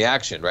zoom in on the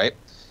action, right?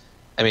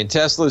 I mean,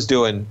 Tesla's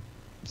doing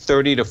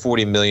 30 to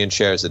 40 million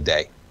shares a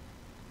day.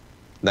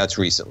 That's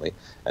recently.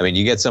 I mean,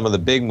 you get some of the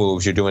big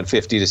moves, you're doing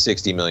 50 to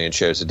 60 million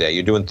shares a day.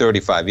 You're doing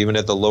 35. Even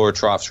at the lower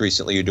troughs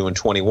recently, you're doing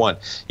 21.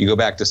 You go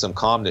back to some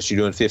calmness, you're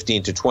doing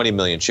 15 to 20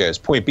 million shares.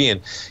 Point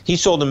being, he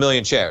sold 1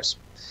 million shares.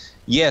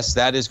 Yes,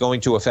 that is going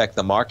to affect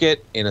the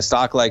market. In a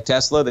stock like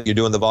Tesla, that you're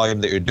doing the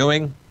volume that you're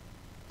doing,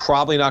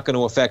 probably not going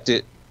to affect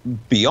it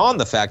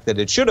beyond the fact that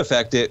it should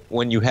affect it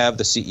when you have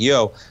the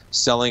CEO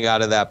selling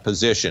out of that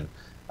position.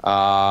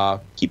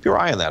 Keep your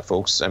eye on that,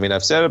 folks. I mean,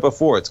 I've said it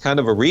before. It's kind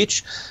of a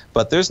reach,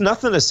 but there's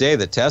nothing to say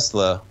that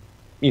Tesla,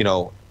 you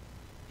know,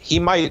 he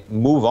might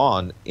move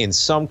on in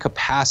some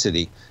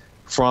capacity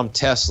from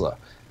Tesla.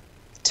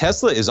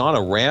 Tesla is on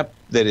a ramp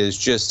that is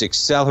just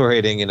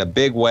accelerating in a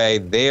big way.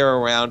 They are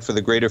around for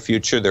the greater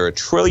future. They're a $1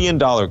 trillion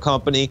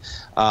company.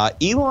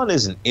 Elon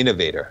is an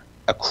innovator,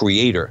 a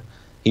creator.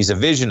 He's a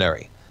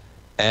visionary.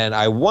 And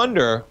I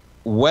wonder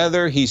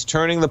whether he's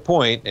turning the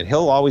point, and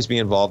he'll always be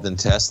involved in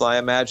Tesla, I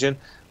imagine,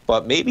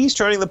 but maybe he's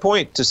turning the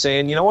point to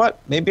saying, you know what,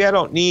 maybe I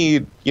don't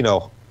need, you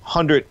know,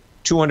 $100,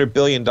 $200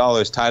 billion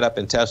tied up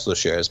in Tesla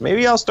shares.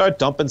 Maybe I'll start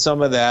dumping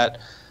some of that,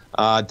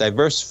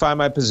 diversify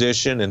my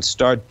position, and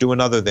start doing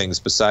other things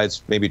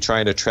besides maybe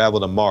trying to travel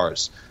to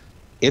Mars.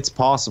 It's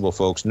possible,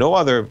 folks. No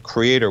other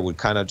creator would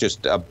kind of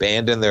just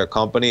abandon their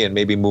company and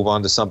maybe move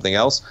on to something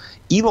else.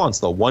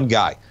 Elon's the one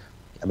guy.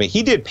 I mean,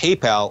 he did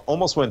PayPal,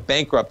 almost went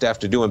bankrupt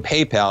after doing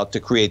PayPal to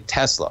create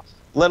Tesla,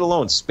 let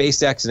alone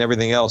SpaceX and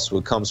everything else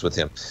that comes with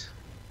him.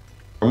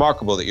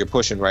 Remarkable that you're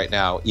pushing right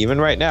now, even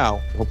right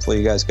now. Hopefully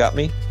you guys got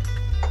me.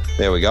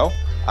 There we go.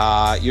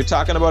 You're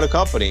talking about a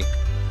company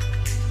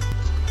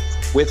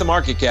with a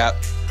market cap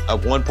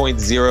of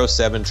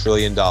 $1.07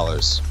 trillion.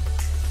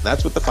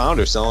 That's what the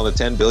founder's selling a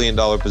 $10 billion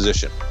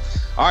position.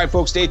 All right,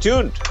 folks, stay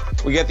tuned.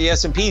 We got the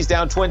S&Ps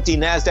down 20,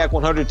 NASDAQ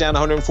 100 down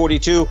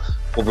 142.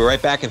 We'll be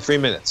right back in 3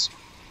 minutes.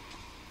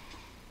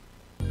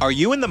 Are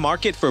you in the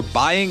market for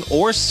buying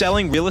or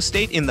selling real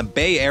estate in the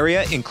Bay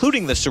Area,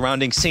 including the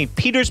surrounding St.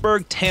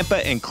 Petersburg,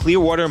 Tampa, and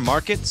Clearwater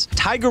markets?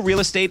 Tiger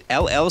Real Estate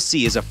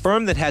LLC is a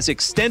firm that has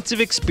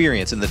extensive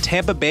experience in the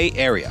Tampa Bay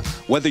area.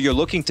 Whether you're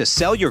looking to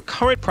sell your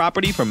current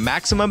property for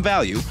maximum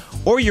value,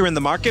 or you're in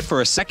the market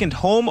for a second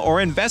home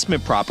or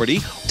investment property,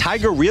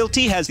 Tiger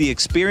Realty has the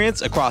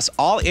experience across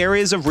all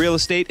areas of real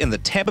estate in the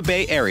Tampa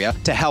Bay area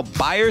to help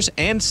buyers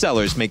and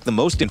sellers make the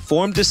most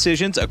informed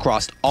decisions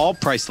across all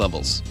price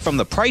levels. From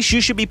the price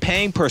you should be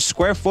paying per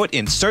square foot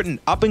in certain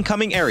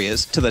up-and-coming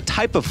areas to the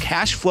type of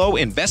cash flow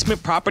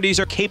investment properties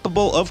are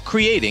capable of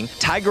creating,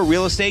 Tiger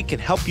Real Estate can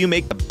help you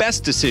make the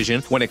best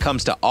decision when it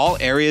comes to all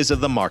areas of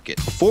the market.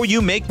 Before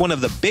you make one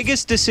of the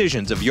biggest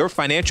decisions of your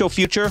financial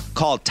future,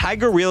 call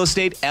Tiger Real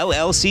Estate LLC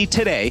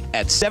today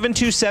at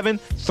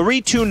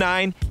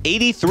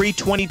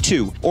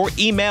 727-329-8322 or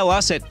email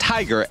us at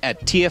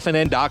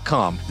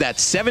tiger@tfnn.com.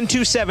 That's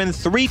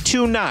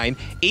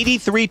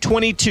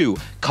 727-329-8322.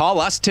 Call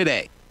us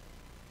today.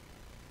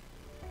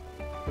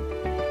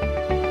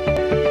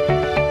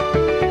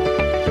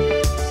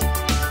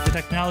 The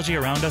technology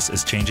around us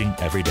is changing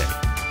every day.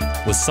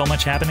 With so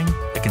much happening,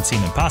 it can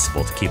seem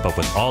impossible to keep up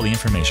with all the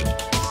information.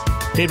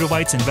 David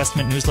White's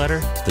investment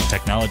newsletter, The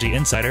Technology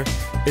Insider,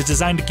 is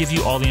designed to give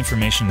you all the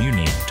information you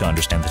need to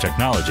understand the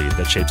technology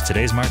that shapes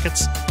today's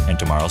markets and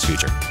tomorrow's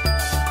future.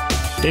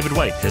 David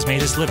White has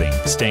made his living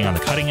staying on the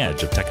cutting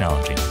edge of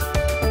technology.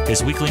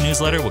 His weekly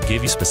newsletter will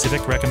give you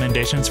specific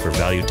recommendations for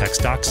value tech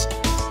stocks,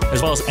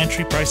 as well as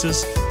entry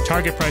prices,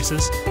 target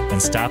prices,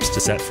 and stops to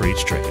set for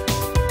each trade.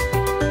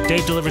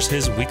 Dave delivers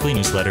his weekly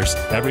newsletters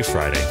every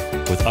Friday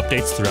with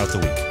updates throughout the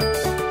week.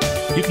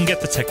 You can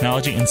get the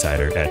Technology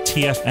Insider at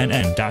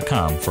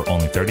TFNN.com for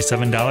only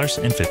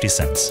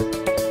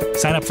 $37.50.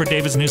 Sign up for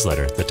David's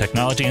newsletter, The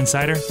Technology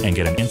Insider, and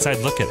get an inside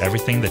look at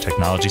everything the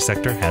technology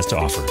sector has to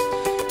offer.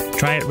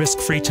 Try it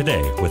risk-free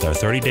today with our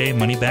 30-day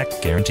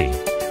money-back guarantee.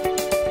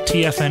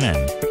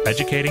 TFNN,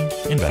 educating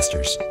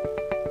investors.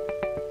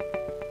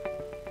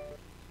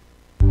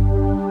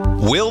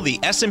 Will the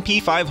S&P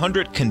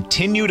 500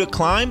 continue to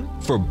climb?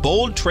 For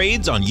bold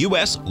trades on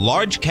U.S.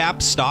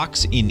 large-cap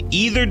stocks in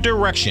either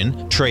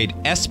direction, trade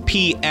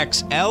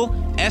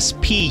SPXL,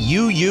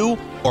 SPUU,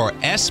 or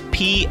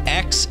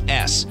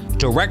SPXS.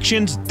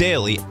 Directions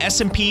Daily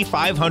S&P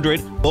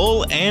 500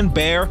 Bull and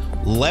Bear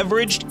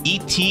Leveraged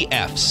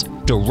ETFs.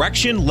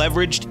 Direction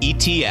Leveraged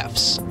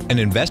ETFs. An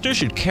investor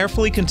should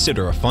carefully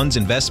consider a fund's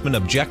investment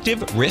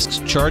objective, risks,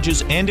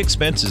 charges, and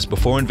expenses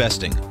before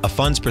investing. A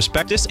fund's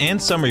prospectus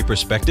and summary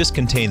prospectus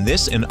contain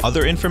this and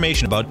other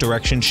information about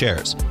Direction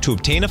shares. To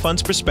obtain a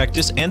fund's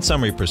prospectus and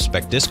summary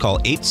prospectus, call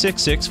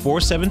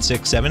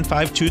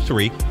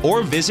 866-476-7523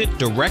 or visit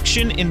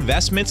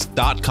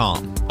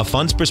directioninvestments.com. A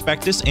fund's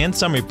prospectus and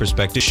summary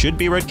prospectus should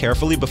be read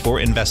carefully before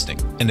investing.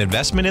 An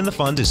investment in the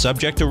fund is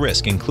subject to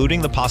risk,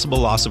 including the possible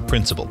loss of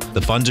principal.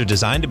 The funds are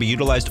designed to be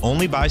utilized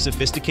only by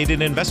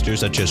sophisticated investors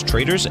such as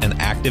traders and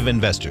active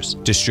investors.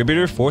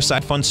 Distributor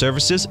Foresight Fund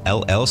Services,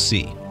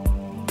 LLC.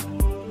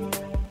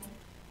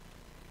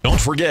 Don't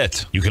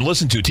forget, you can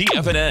listen to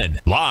TFNN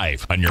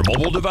live on your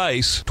mobile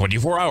device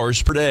 24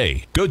 hours per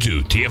day. Go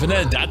to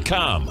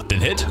TFNN.com,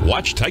 then hit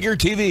Watch Tiger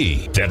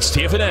TV. That's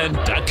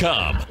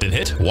TFNN.com, then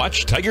hit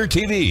Watch Tiger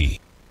TV.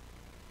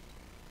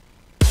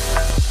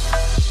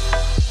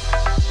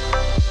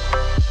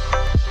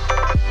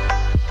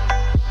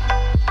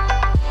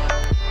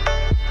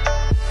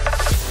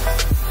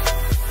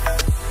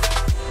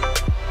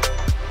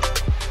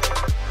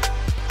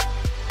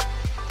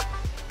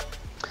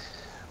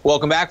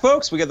 Welcome back,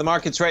 folks. We got the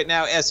markets right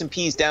now.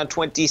 S&P's down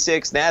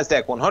 26,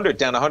 NASDAQ 100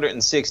 down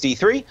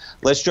 163.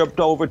 Let's jump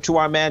over to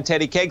our man,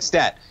 Teddy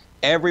Kegstad.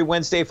 Every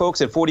Wednesday,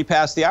 folks, at 40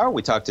 past the hour,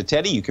 we talk to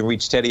Teddy. You can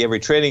reach Teddy every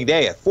trading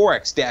day at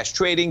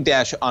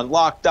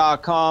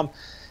forex-trading-unlock.com.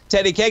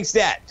 Teddy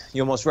Kegstad,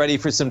 you almost ready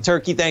for some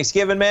turkey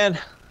Thanksgiving, man?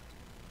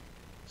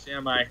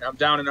 Am I? I'm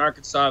down in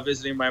Arkansas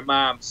visiting my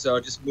mom, so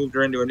just moved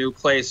her into a new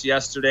place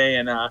yesterday,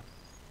 and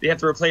they have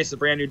to replace a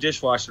brand new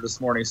dishwasher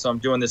this morning, so I'm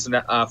doing this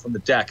from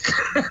the deck.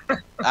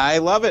 I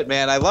love it,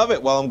 man. I love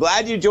it. Well, I'm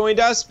glad you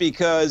joined us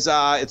because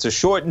it's a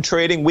shortened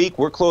trading week.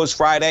 We're closed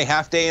Friday,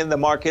 half day in the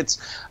markets.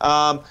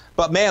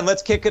 But, man,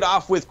 let's kick it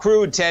off with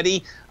crude,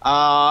 Teddy.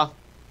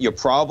 You're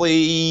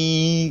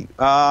probably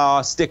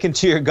sticking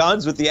to your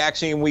guns with the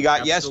action we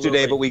got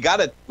yesterday, but we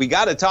got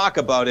to talk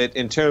about it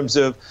in terms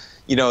of,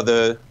 you know,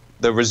 the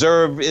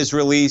reserve is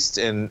released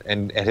and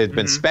it had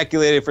been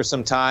speculated for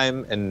some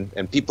time,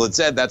 and people had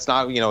said that's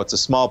not, you know, it's a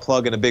small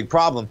plug and a big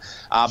problem.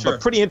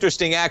 But pretty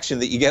interesting action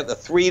that you get the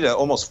 $3 to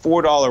almost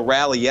 $4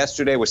 rally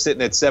yesterday. We're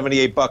sitting at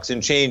 78 bucks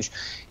and change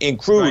in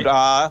crude.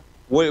 Right.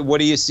 What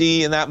do you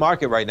see in that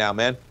market right now,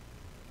 man?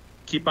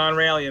 Keep on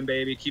rallying,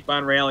 baby. Keep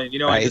on rallying. You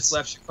know, I just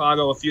left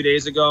Chicago a few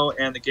days ago,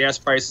 and the gas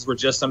prices were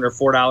just under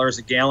 $4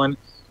 a gallon.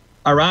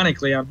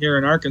 Ironically, I'm here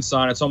in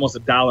Arkansas, and it's almost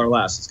 $1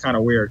 less. It's kind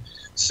of weird.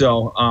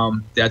 So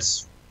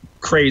that's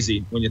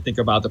crazy when you think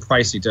about the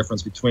pricing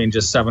difference between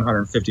just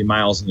 750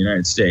 miles in the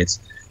United States.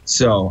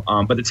 So,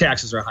 but the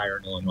taxes are higher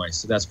in Illinois,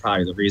 so that's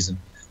probably the reason.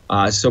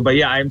 But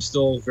yeah, I'm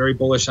still very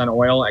bullish on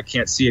oil. I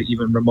can't see it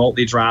even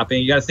remotely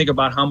dropping. You got to think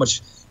about how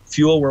much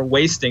fuel we're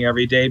wasting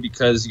every day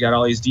because you got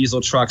all these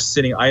diesel trucks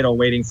sitting idle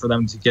waiting for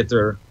them to get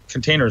their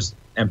containers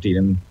emptied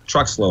and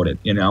trucks loaded,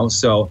 you know.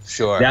 So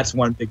that's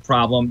one big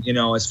problem, you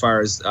know, as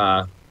far as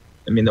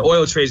I mean, the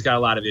oil trade's got a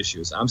lot of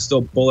issues. I'm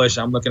still bullish.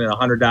 I'm looking at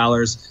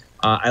 $100.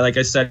 Like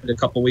I said a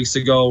couple weeks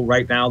ago,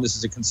 right now this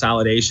is a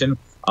consolidation.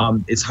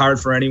 It's hard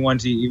for anyone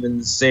to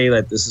even say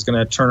that this is going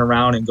to turn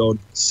around and go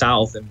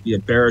south and be a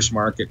bearish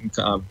market and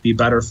be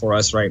better for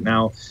us right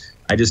now.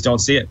 I just don't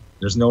see it.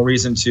 There's no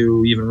reason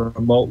to even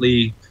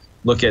remotely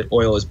look at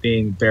oil as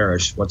being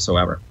bearish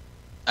whatsoever.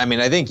 I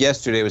mean, I think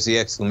yesterday was the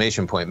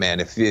exclamation point,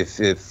 man. If you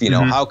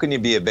know, how can you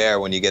be a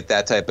bear when you get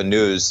that type of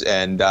news?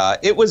 And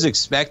it was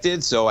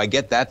expected, so I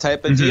get that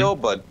type of deal,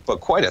 but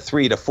quite a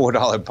 $3 to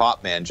 $4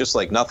 pop, man, just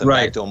like nothing,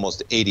 back to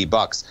almost 80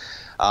 bucks.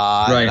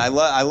 And I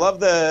love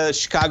the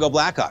Chicago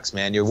Blackhawks,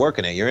 man. You're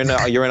working it. You're in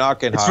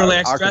Arkansas. It's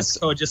relaxed dress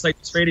code, just like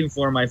the trading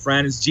floor, my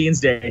friend. It's jeans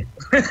day.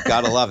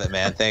 Gotta love it,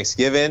 man.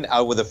 Thanksgiving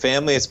out with the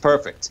family, it's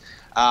perfect.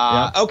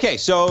 Okay,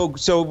 so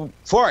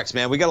Forex,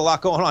 man, we got a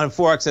lot going on in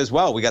Forex as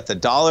well. We got the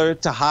dollar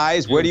to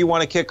highs. Where do you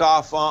want to kick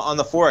off on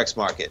the Forex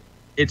market?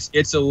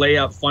 it's a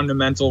layup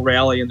fundamental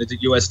rally in the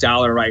U.S.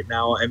 dollar right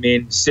now. I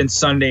mean, since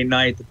Sunday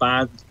night, the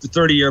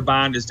 30-year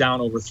bond is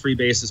down over 3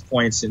 basis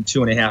points in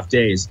 2.5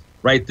 days.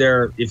 Right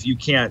there, if you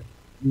can't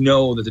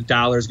know that the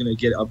dollar is going to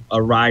get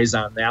a rise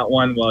on that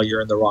one, well,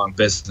 you're in the wrong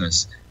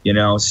business.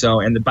 So,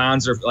 and the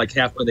bonds are like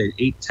halfway,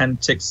 8-10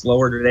 ticks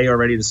lower today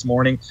already this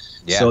morning.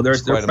 Yeah, so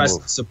there's their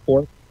present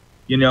support.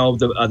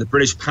 The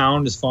British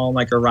pound is falling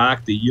like a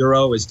rock. The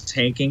euro is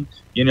tanking,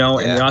 and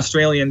the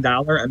Australian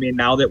dollar. I mean,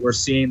 now that we're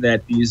seeing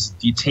that these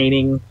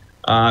detaining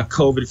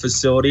COVID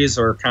facilities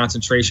or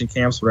concentration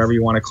camps, whatever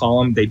you want to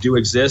call them, they do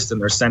exist and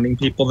they're sending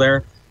people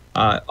there.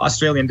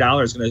 Australian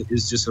dollar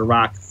is just a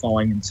rock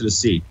falling into the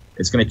sea.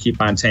 It's going to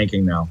keep on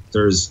tanking now.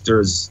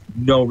 There's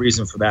no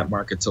reason for that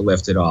market to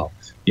lift at all.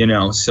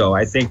 So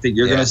I think that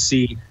you're going to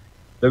see.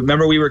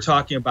 Remember, we were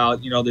talking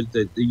about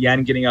the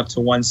yen getting up to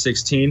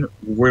 116,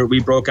 where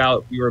we broke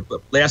out.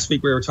 Last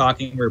week we were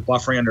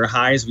buffering under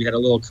highs. We had a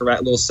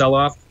little sell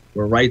off.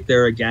 We're right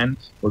there again.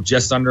 We're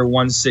just under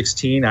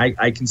 116.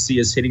 I can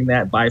see us hitting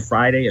that by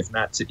Friday, if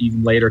not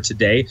even later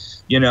today.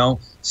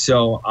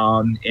 So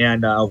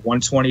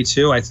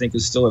 122 I think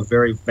is still a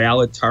very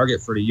valid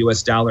target for the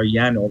U.S. dollar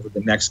yen over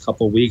the next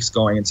couple of weeks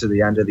going into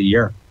the end of the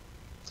year.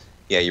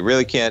 Yeah, you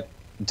really can't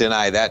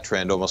deny that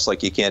trend, almost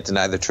like you can't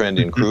deny the trend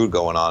in crude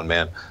going on,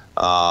 man.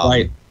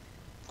 Right.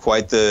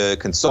 Quite the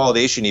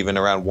consolidation even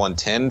around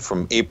 110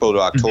 from April to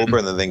October,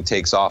 and the thing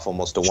takes off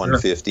almost to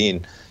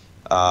 115.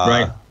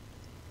 Right.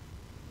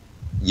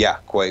 Yeah,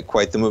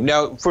 quite the move.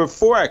 Now, for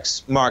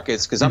Forex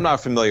markets, because I'm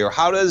not familiar,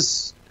 how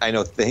does, I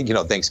know,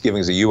 Thanksgiving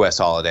is a U.S.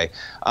 holiday.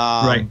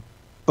 Right.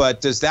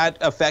 But does that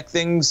affect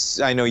things?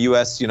 I know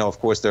U.S., of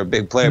course, they're a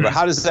big player, but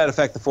how does that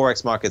affect the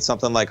Forex market?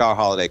 Something like our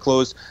holiday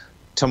closed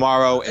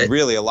tomorrow, and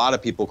really a lot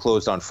of people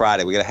closed on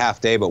Friday. We got a half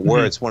day, but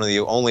it's one of the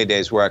only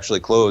days we're actually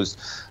closed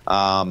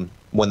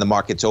when the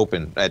market's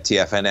open at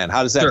TFNN.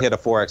 How does that hit a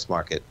Forex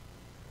market?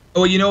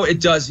 Well, it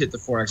does hit the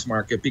Forex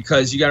market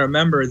because you got to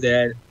remember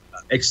that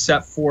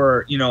except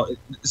for, the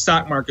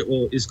stock market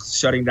is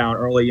shutting down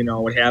early,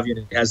 what have you,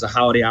 and it has the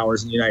holiday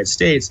hours in the United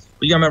States.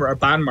 But you got to remember our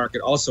bond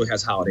market also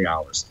has holiday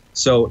hours.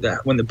 So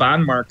that when the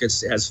bond market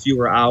has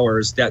fewer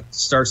hours, that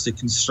starts to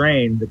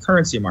constrain the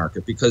currency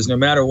market because no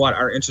matter what,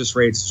 our interest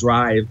rates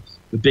drive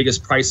the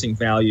biggest pricing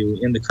value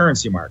in the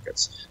currency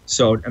markets.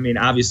 So, I mean,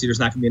 obviously there's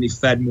not going to be any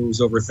Fed moves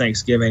over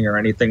Thanksgiving or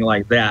anything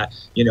like that,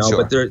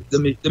 but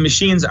the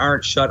machines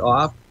aren't shut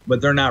off,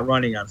 but they're not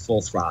running on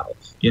full throttle,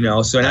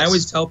 So, and I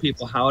always tell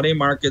people holiday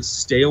markets,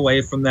 stay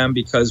away from them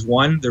because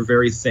one, they're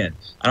very thin.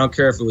 I don't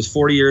care if it was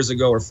 40 years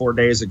ago or 4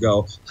 days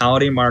ago,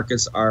 holiday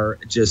markets are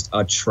just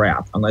a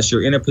trap. Unless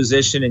you're in a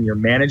position and you're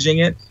managing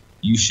it,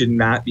 you should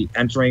not be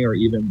entering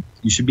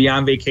you should be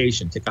on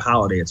vacation, take a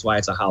holiday. It's why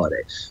it's a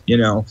holiday,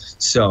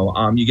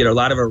 So you get a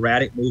lot of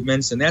erratic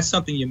movements, and that's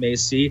something you may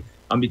see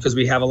because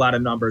we have a lot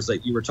of numbers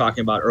like you were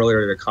talking about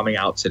earlier that are coming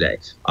out today.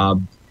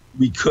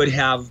 We could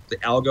have the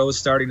algos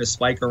starting to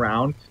spike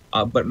around,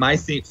 but my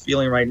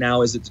feeling right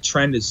now is that the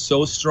trend is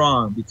so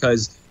strong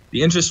because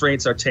the interest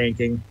rates are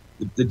tanking,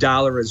 the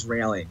dollar is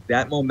rallying.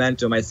 That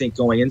momentum, I think,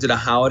 going into the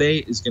holiday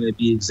is going to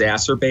be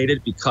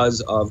exacerbated because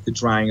of the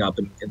drying up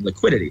in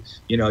liquidity.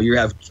 You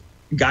have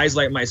guys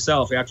like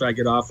myself, after I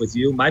get off with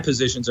you, my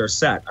positions are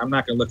set. I'm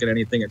not going to look at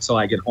anything until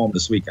I get home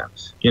this weekend.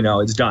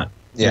 It's done.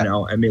 Yeah.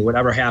 I mean,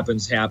 whatever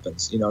happens,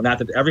 happens. Not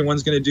that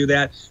everyone's going to do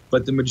that,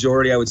 but the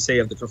majority, I would say,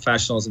 of the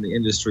professionals in the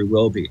industry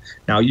will be.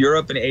 Now,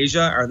 Europe and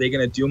Asia, are they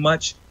going to do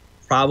much?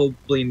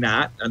 Probably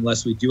not,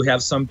 unless we do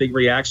have some big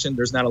reaction.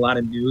 There's not a lot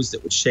of news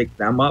that would shake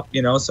them up,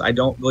 so I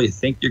don't really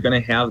think you're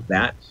going to have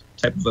that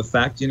type of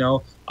effect,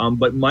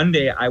 But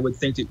Monday, I would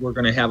think that we're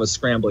going to have a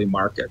scrambling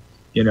market.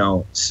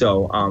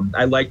 So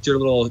I liked your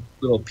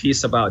little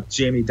piece about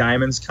Jamie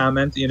Dimon's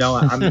comment.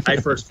 I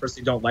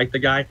personally don't like the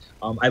guy.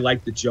 I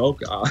like the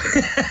joke, and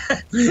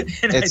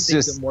I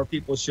think that more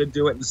people should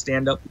do it and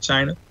stand up to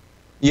China.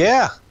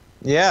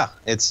 Yeah,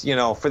 it's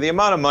for the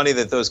amount of money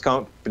that those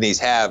companies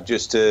have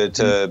just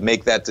to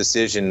make that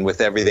decision with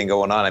everything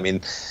going on. I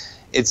mean,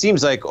 it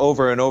seems like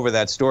over and over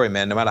that story,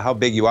 man, no matter how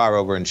big you are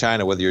over in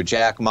China, whether you're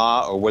Jack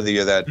Ma or whether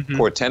you're that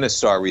poor tennis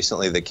star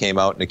recently that came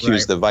out and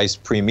accused the vice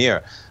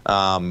premier.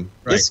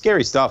 It's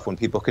scary stuff when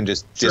people can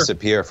just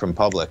disappear from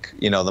public,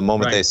 the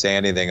moment they say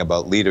anything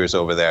about leaders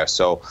over there.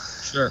 So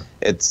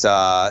it's,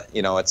 at some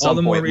point, all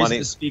the more money reason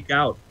to speak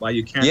out while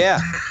you can. Yeah.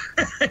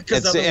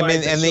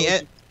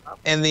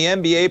 And the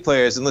NBA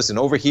players, and listen,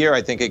 over here,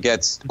 I think it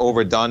gets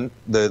overdone,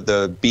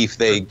 the beef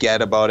they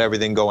get about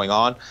everything going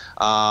on.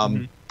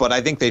 But I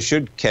think they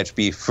should catch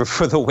beef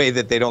for the way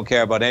that they don't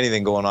care about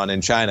anything going on in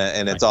China,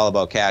 and it's all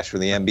about cash for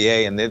the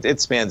NBA, and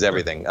it spans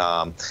everything.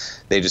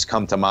 They just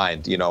come to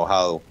mind,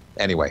 how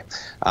anyway,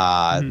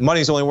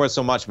 money's only worth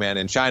so much, man.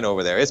 In China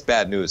over there, it's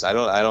bad news. I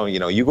don't,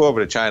 you go over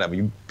to China,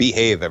 you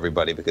behave,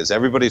 everybody, because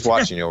everybody's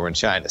watching you over in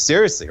China.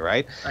 Seriously,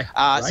 right?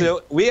 Right.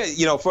 So we,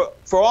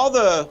 for all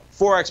the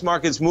Forex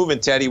markets moving,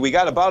 Teddy, we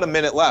got about a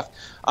minute left.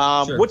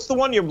 Sure. What's the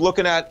one you're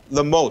looking at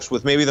the most,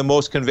 with maybe the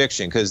most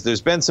conviction? Because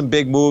there's been some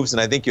big moves,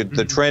 and I think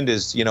the trend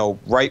is,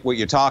 right what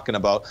you're talking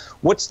about.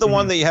 What's the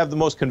one that you have the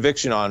most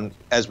conviction on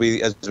as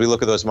we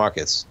look at those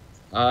markets?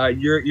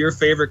 Your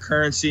favorite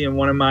currency and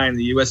one of mine,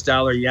 the U.S.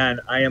 dollar yen.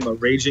 I am a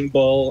raging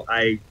bull.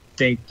 I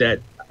think that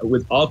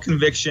with all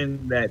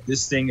conviction that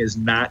this thing is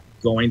not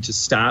going to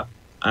stop.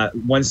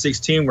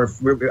 116.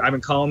 I've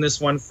been calling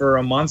this one for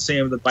a month,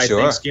 saying that by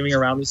Thanksgiving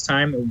around this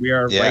time, we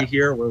are right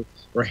here.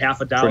 We're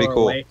half a dollar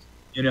away.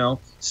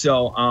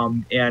 So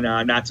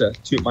and not to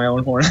toot my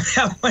own horn on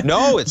that one.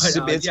 No, it's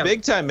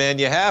big time, man.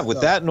 You have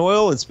with that and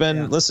oil. It's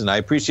been listen. I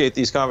appreciate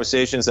these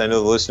conversations. I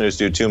know the listeners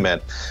do too,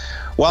 man.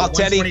 Well,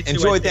 Teddy,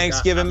 enjoy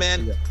Thanksgiving,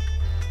 man.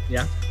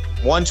 Yeah.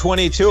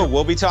 122.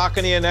 We'll be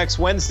talking to you next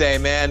Wednesday,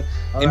 man.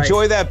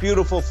 Enjoy that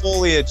beautiful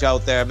foliage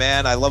out there,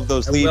 man. I love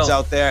those leaves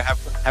out there.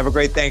 Have a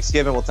great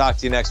Thanksgiving. We'll talk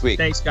to you next week.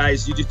 Thanks,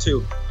 guys. You do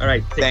too. All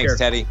right. Thanks,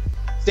 Teddy.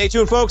 Stay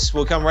tuned, folks.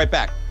 We'll come right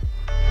back.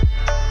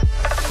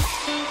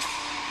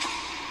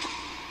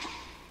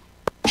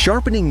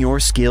 Sharpening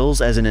your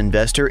skills as an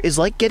investor is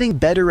like getting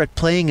better at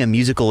playing a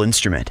musical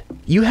instrument.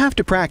 You have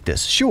to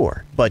practice,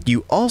 sure, but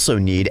you also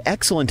need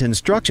excellent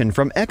instruction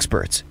from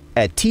experts.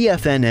 At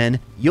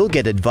TFNN, you'll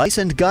get advice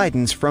and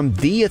guidance from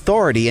the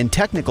authority in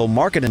technical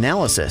market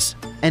analysis.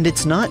 And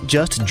it's not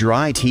just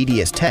dry,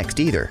 tedious text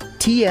either.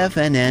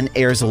 TFNN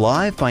airs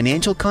live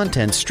financial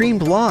content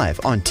streamed live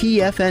on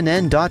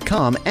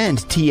TFNN.com and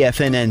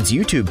TFNN's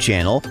YouTube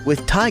channel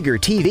with Tiger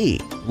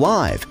TV,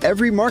 live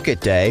every market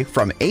day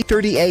from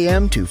 8:30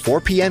 a.m. to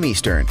 4 p.m.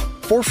 Eastern.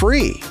 For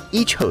free.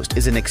 Each host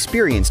is an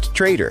experienced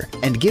trader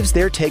and gives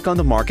their take on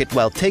the market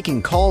while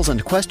taking calls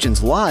and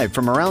questions live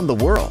from around the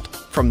world.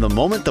 From the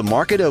moment the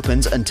market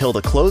opens until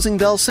the closing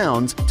bell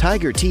sounds,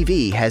 Tiger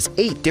TV has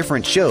 8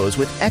 different shows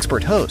with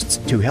expert hosts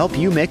to help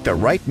you make the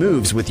right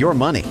moves with your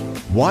money.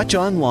 Watch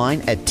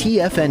online at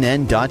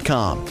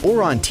TFNN.com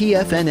or on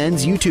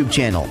TFNN's YouTube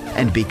channel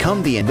and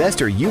become the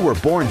investor you were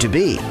born to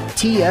be.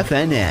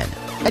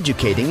 TFNN,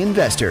 educating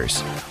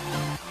investors.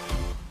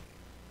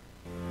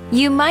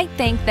 You might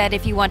think that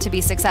if you want to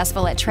be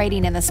successful at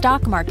trading in the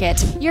stock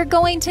market, you're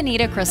going to need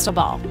a crystal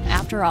ball.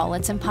 After all,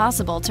 it's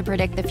impossible to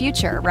predict the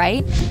future,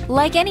 right?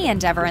 Like any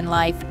endeavor in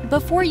life,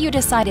 before you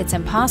decide it's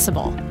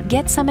impossible,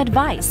 get some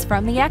advice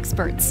from the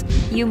experts.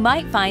 You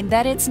might find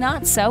that it's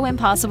not so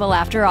impossible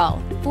after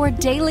all. For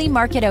daily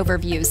market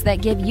overviews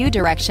that give you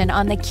direction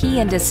on the key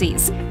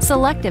indices,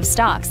 selective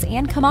stocks,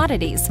 and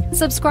commodities,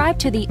 subscribe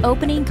to the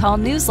Opening Call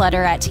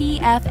newsletter at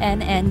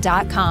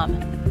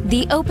TFNN.com.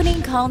 The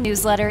Opening Call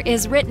newsletter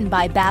is written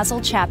by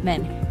Basil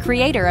Chapman,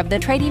 creator of the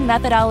trading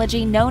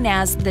methodology known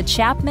as the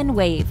Chapman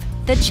Wave.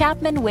 The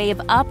Chapman Wave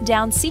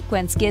up-down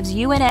sequence gives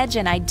you an edge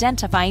in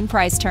identifying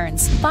price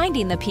turns,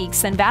 finding the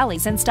peaks and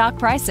valleys in stock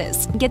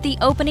prices. Get the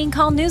Opening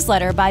Call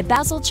newsletter by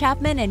Basil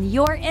Chapman in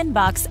your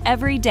inbox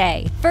every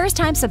day.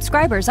 First-time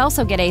subscribers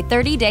also get a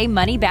 30-day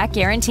money-back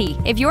guarantee.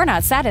 If you're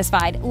not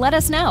satisfied, let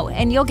us know,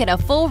 and you'll get a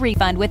full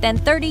refund within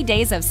 30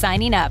 days of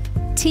signing up.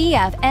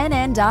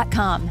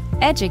 TFNN.com,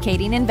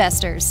 educating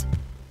investors.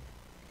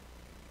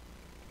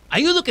 Are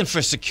you looking for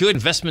a secure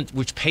investment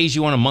which pays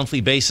you on a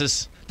monthly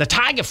basis? The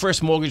Tiger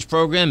First Mortgage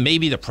Program may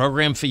be the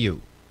program for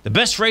you. The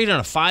best rate on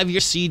a 5-year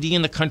CD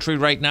in the country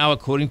right now,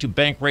 according to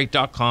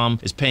Bankrate.com,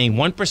 is paying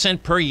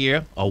 1% per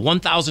year or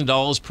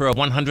 $1,000 per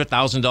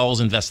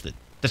 $100,000 invested.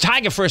 The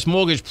Tiger First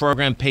Mortgage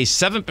Program pays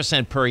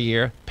 7% per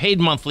year, paid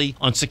monthly,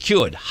 on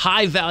secured,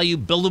 high-value,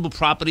 buildable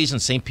properties in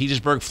St.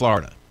 Petersburg,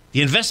 Florida.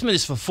 The investment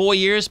is for 4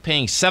 years,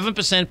 paying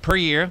 7% per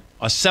year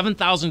or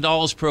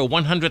 $7,000 per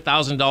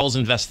 $100,000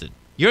 invested.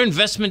 Your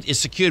investment is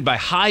secured by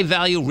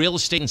high-value real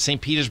estate in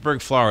St.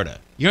 Petersburg, Florida.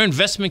 Your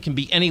investment can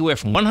be anywhere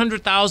from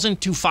 $100,000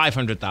 to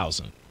 $500,000.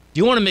 Do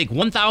you want to make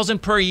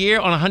 $1,000 per year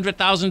on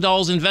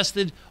 $100,000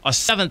 invested or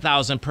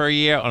 $7,000 per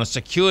year on a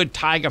secured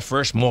Tiger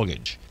First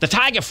mortgage? The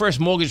Tiger First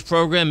Mortgage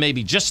Program may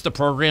be just the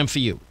program for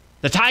you.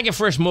 The Tiger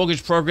First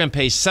Mortgage Program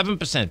pays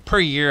 7% per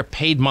year,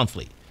 paid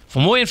monthly. For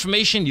more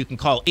information, you can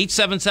call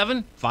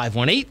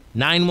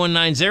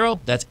 877-518-9190.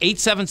 That's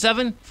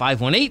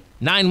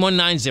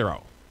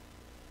 877-518-9190.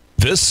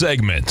 This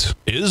segment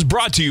is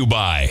brought to you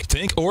by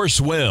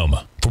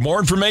Thinkorswim. For more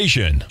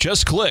information,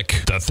 just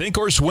click the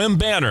Thinkorswim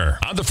banner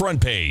on the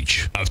front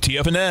page of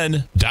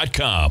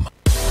TFNN.com.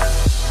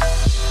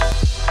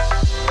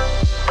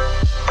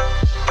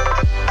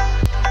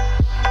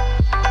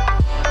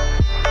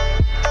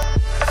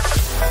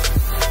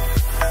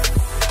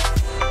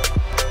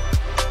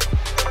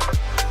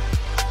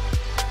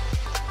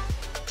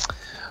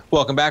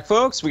 Welcome back,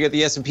 folks. We got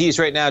the S&Ps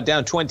right now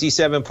down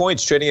 27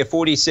 points, trading at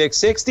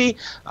 46.60.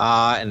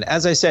 And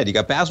as I said, you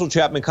got Basil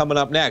Chapman coming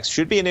up next.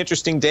 Should be an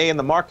interesting day in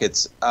the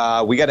markets.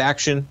 We got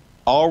action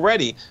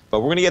already, but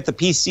we're going to get the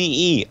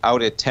PCE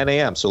out at 10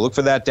 a.m. So look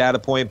for that data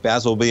point.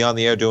 Basil will be on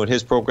the air doing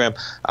his program.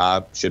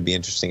 Should be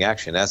interesting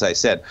action, as I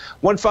said.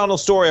 One final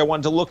story I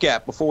wanted to look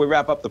at before we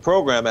wrap up the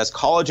program. As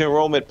college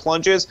enrollment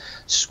plunges,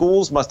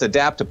 schools must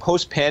adapt to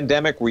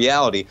post-pandemic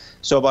reality.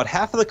 So about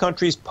half of the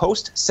country's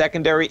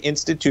post-secondary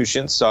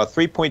institutions saw a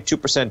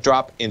 3.2%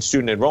 drop in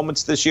student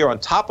enrollments this year on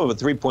top of a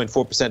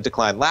 3.4%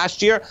 decline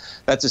last year.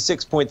 That's a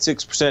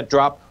 6.6%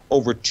 drop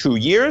over 2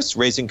 years,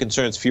 raising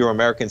concerns fewer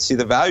Americans see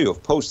the value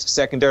of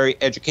post-secondary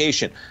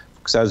education.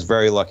 Because I was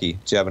very lucky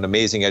to have an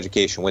amazing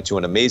education. Went to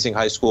an amazing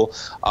high school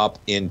up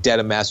in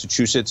Dedham,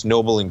 Massachusetts,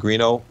 Noble and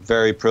Greeno.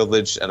 Very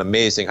privileged, an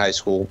amazing high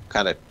school.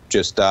 Kind of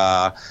just,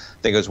 I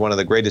think it was one of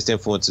the greatest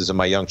influences of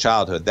my young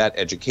childhood. That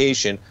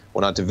education.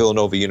 Went on to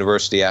Villanova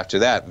University after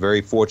that.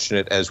 Very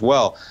fortunate as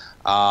well.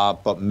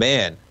 But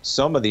man,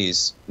 some of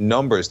these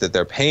numbers that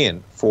they're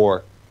paying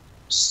for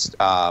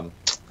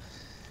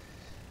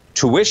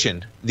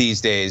tuition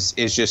these days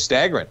is just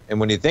staggering. And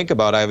when you think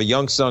about it, I have a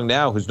young son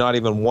now who's not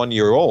even 1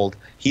 year old.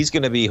 He's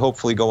going to be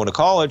hopefully going to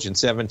college in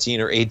 17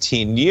 or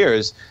 18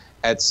 years.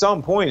 At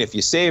some point, if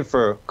you save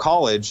for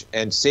college,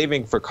 and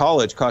saving for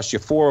college costs you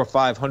 $400,000 or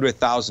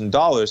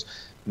 $500,000,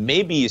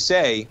 maybe you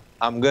say,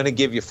 I'm going to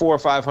give you $400,000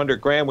 or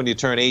 $500,000 when you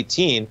turn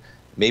 18,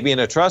 maybe in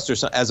a trust or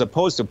something, as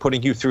opposed to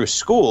putting you through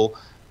school,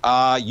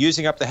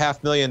 using up the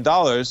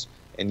 $500,000.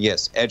 And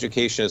yes,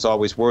 education is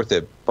always worth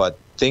it, but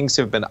things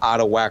have been out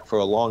of whack for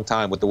a long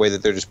time with the way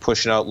that they're just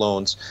pushing out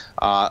loans,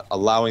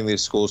 allowing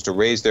these schools to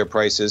raise their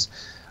prices.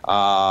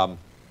 And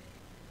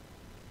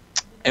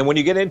when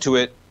you get into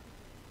it,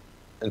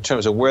 in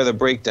terms of where the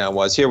breakdown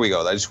was, here we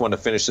go. I just want to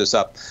finish this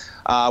up.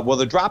 Well,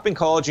 the drop in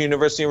college and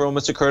university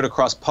enrollments occurred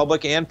across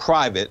public and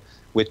private,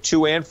 with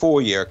 2- and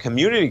 4-year.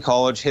 Community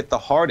college hit the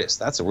hardest.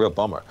 That's a real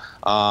bummer.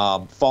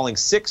 Falling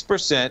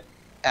 6%.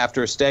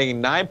 After a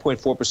staggering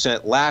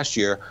 9.4% last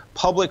year.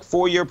 Public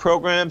 4-year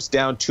programs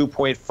down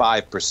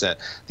 2.5%.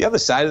 The other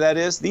side of that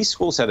is these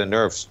schools had a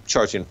nerve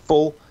charging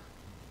full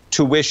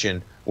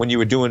tuition when you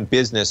were doing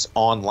business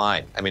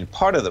online. I mean,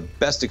 part of the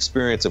best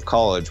experience of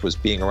college was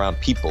being around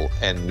people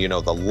and, you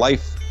know, the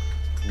life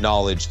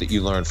knowledge that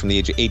you learn from the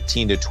age of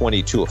 18 to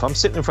 22. If I'm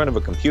sitting in front of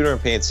a computer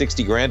and paying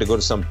 $60,000 to go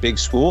to some big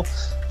school,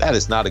 that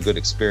is not a good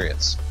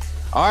experience.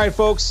 All right,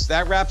 folks,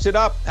 that wraps it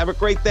up. Have a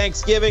great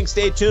Thanksgiving.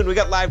 Stay tuned. We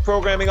got live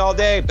programming all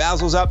day.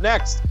 Basil's up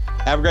next.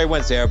 Have a great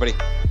Wednesday, everybody.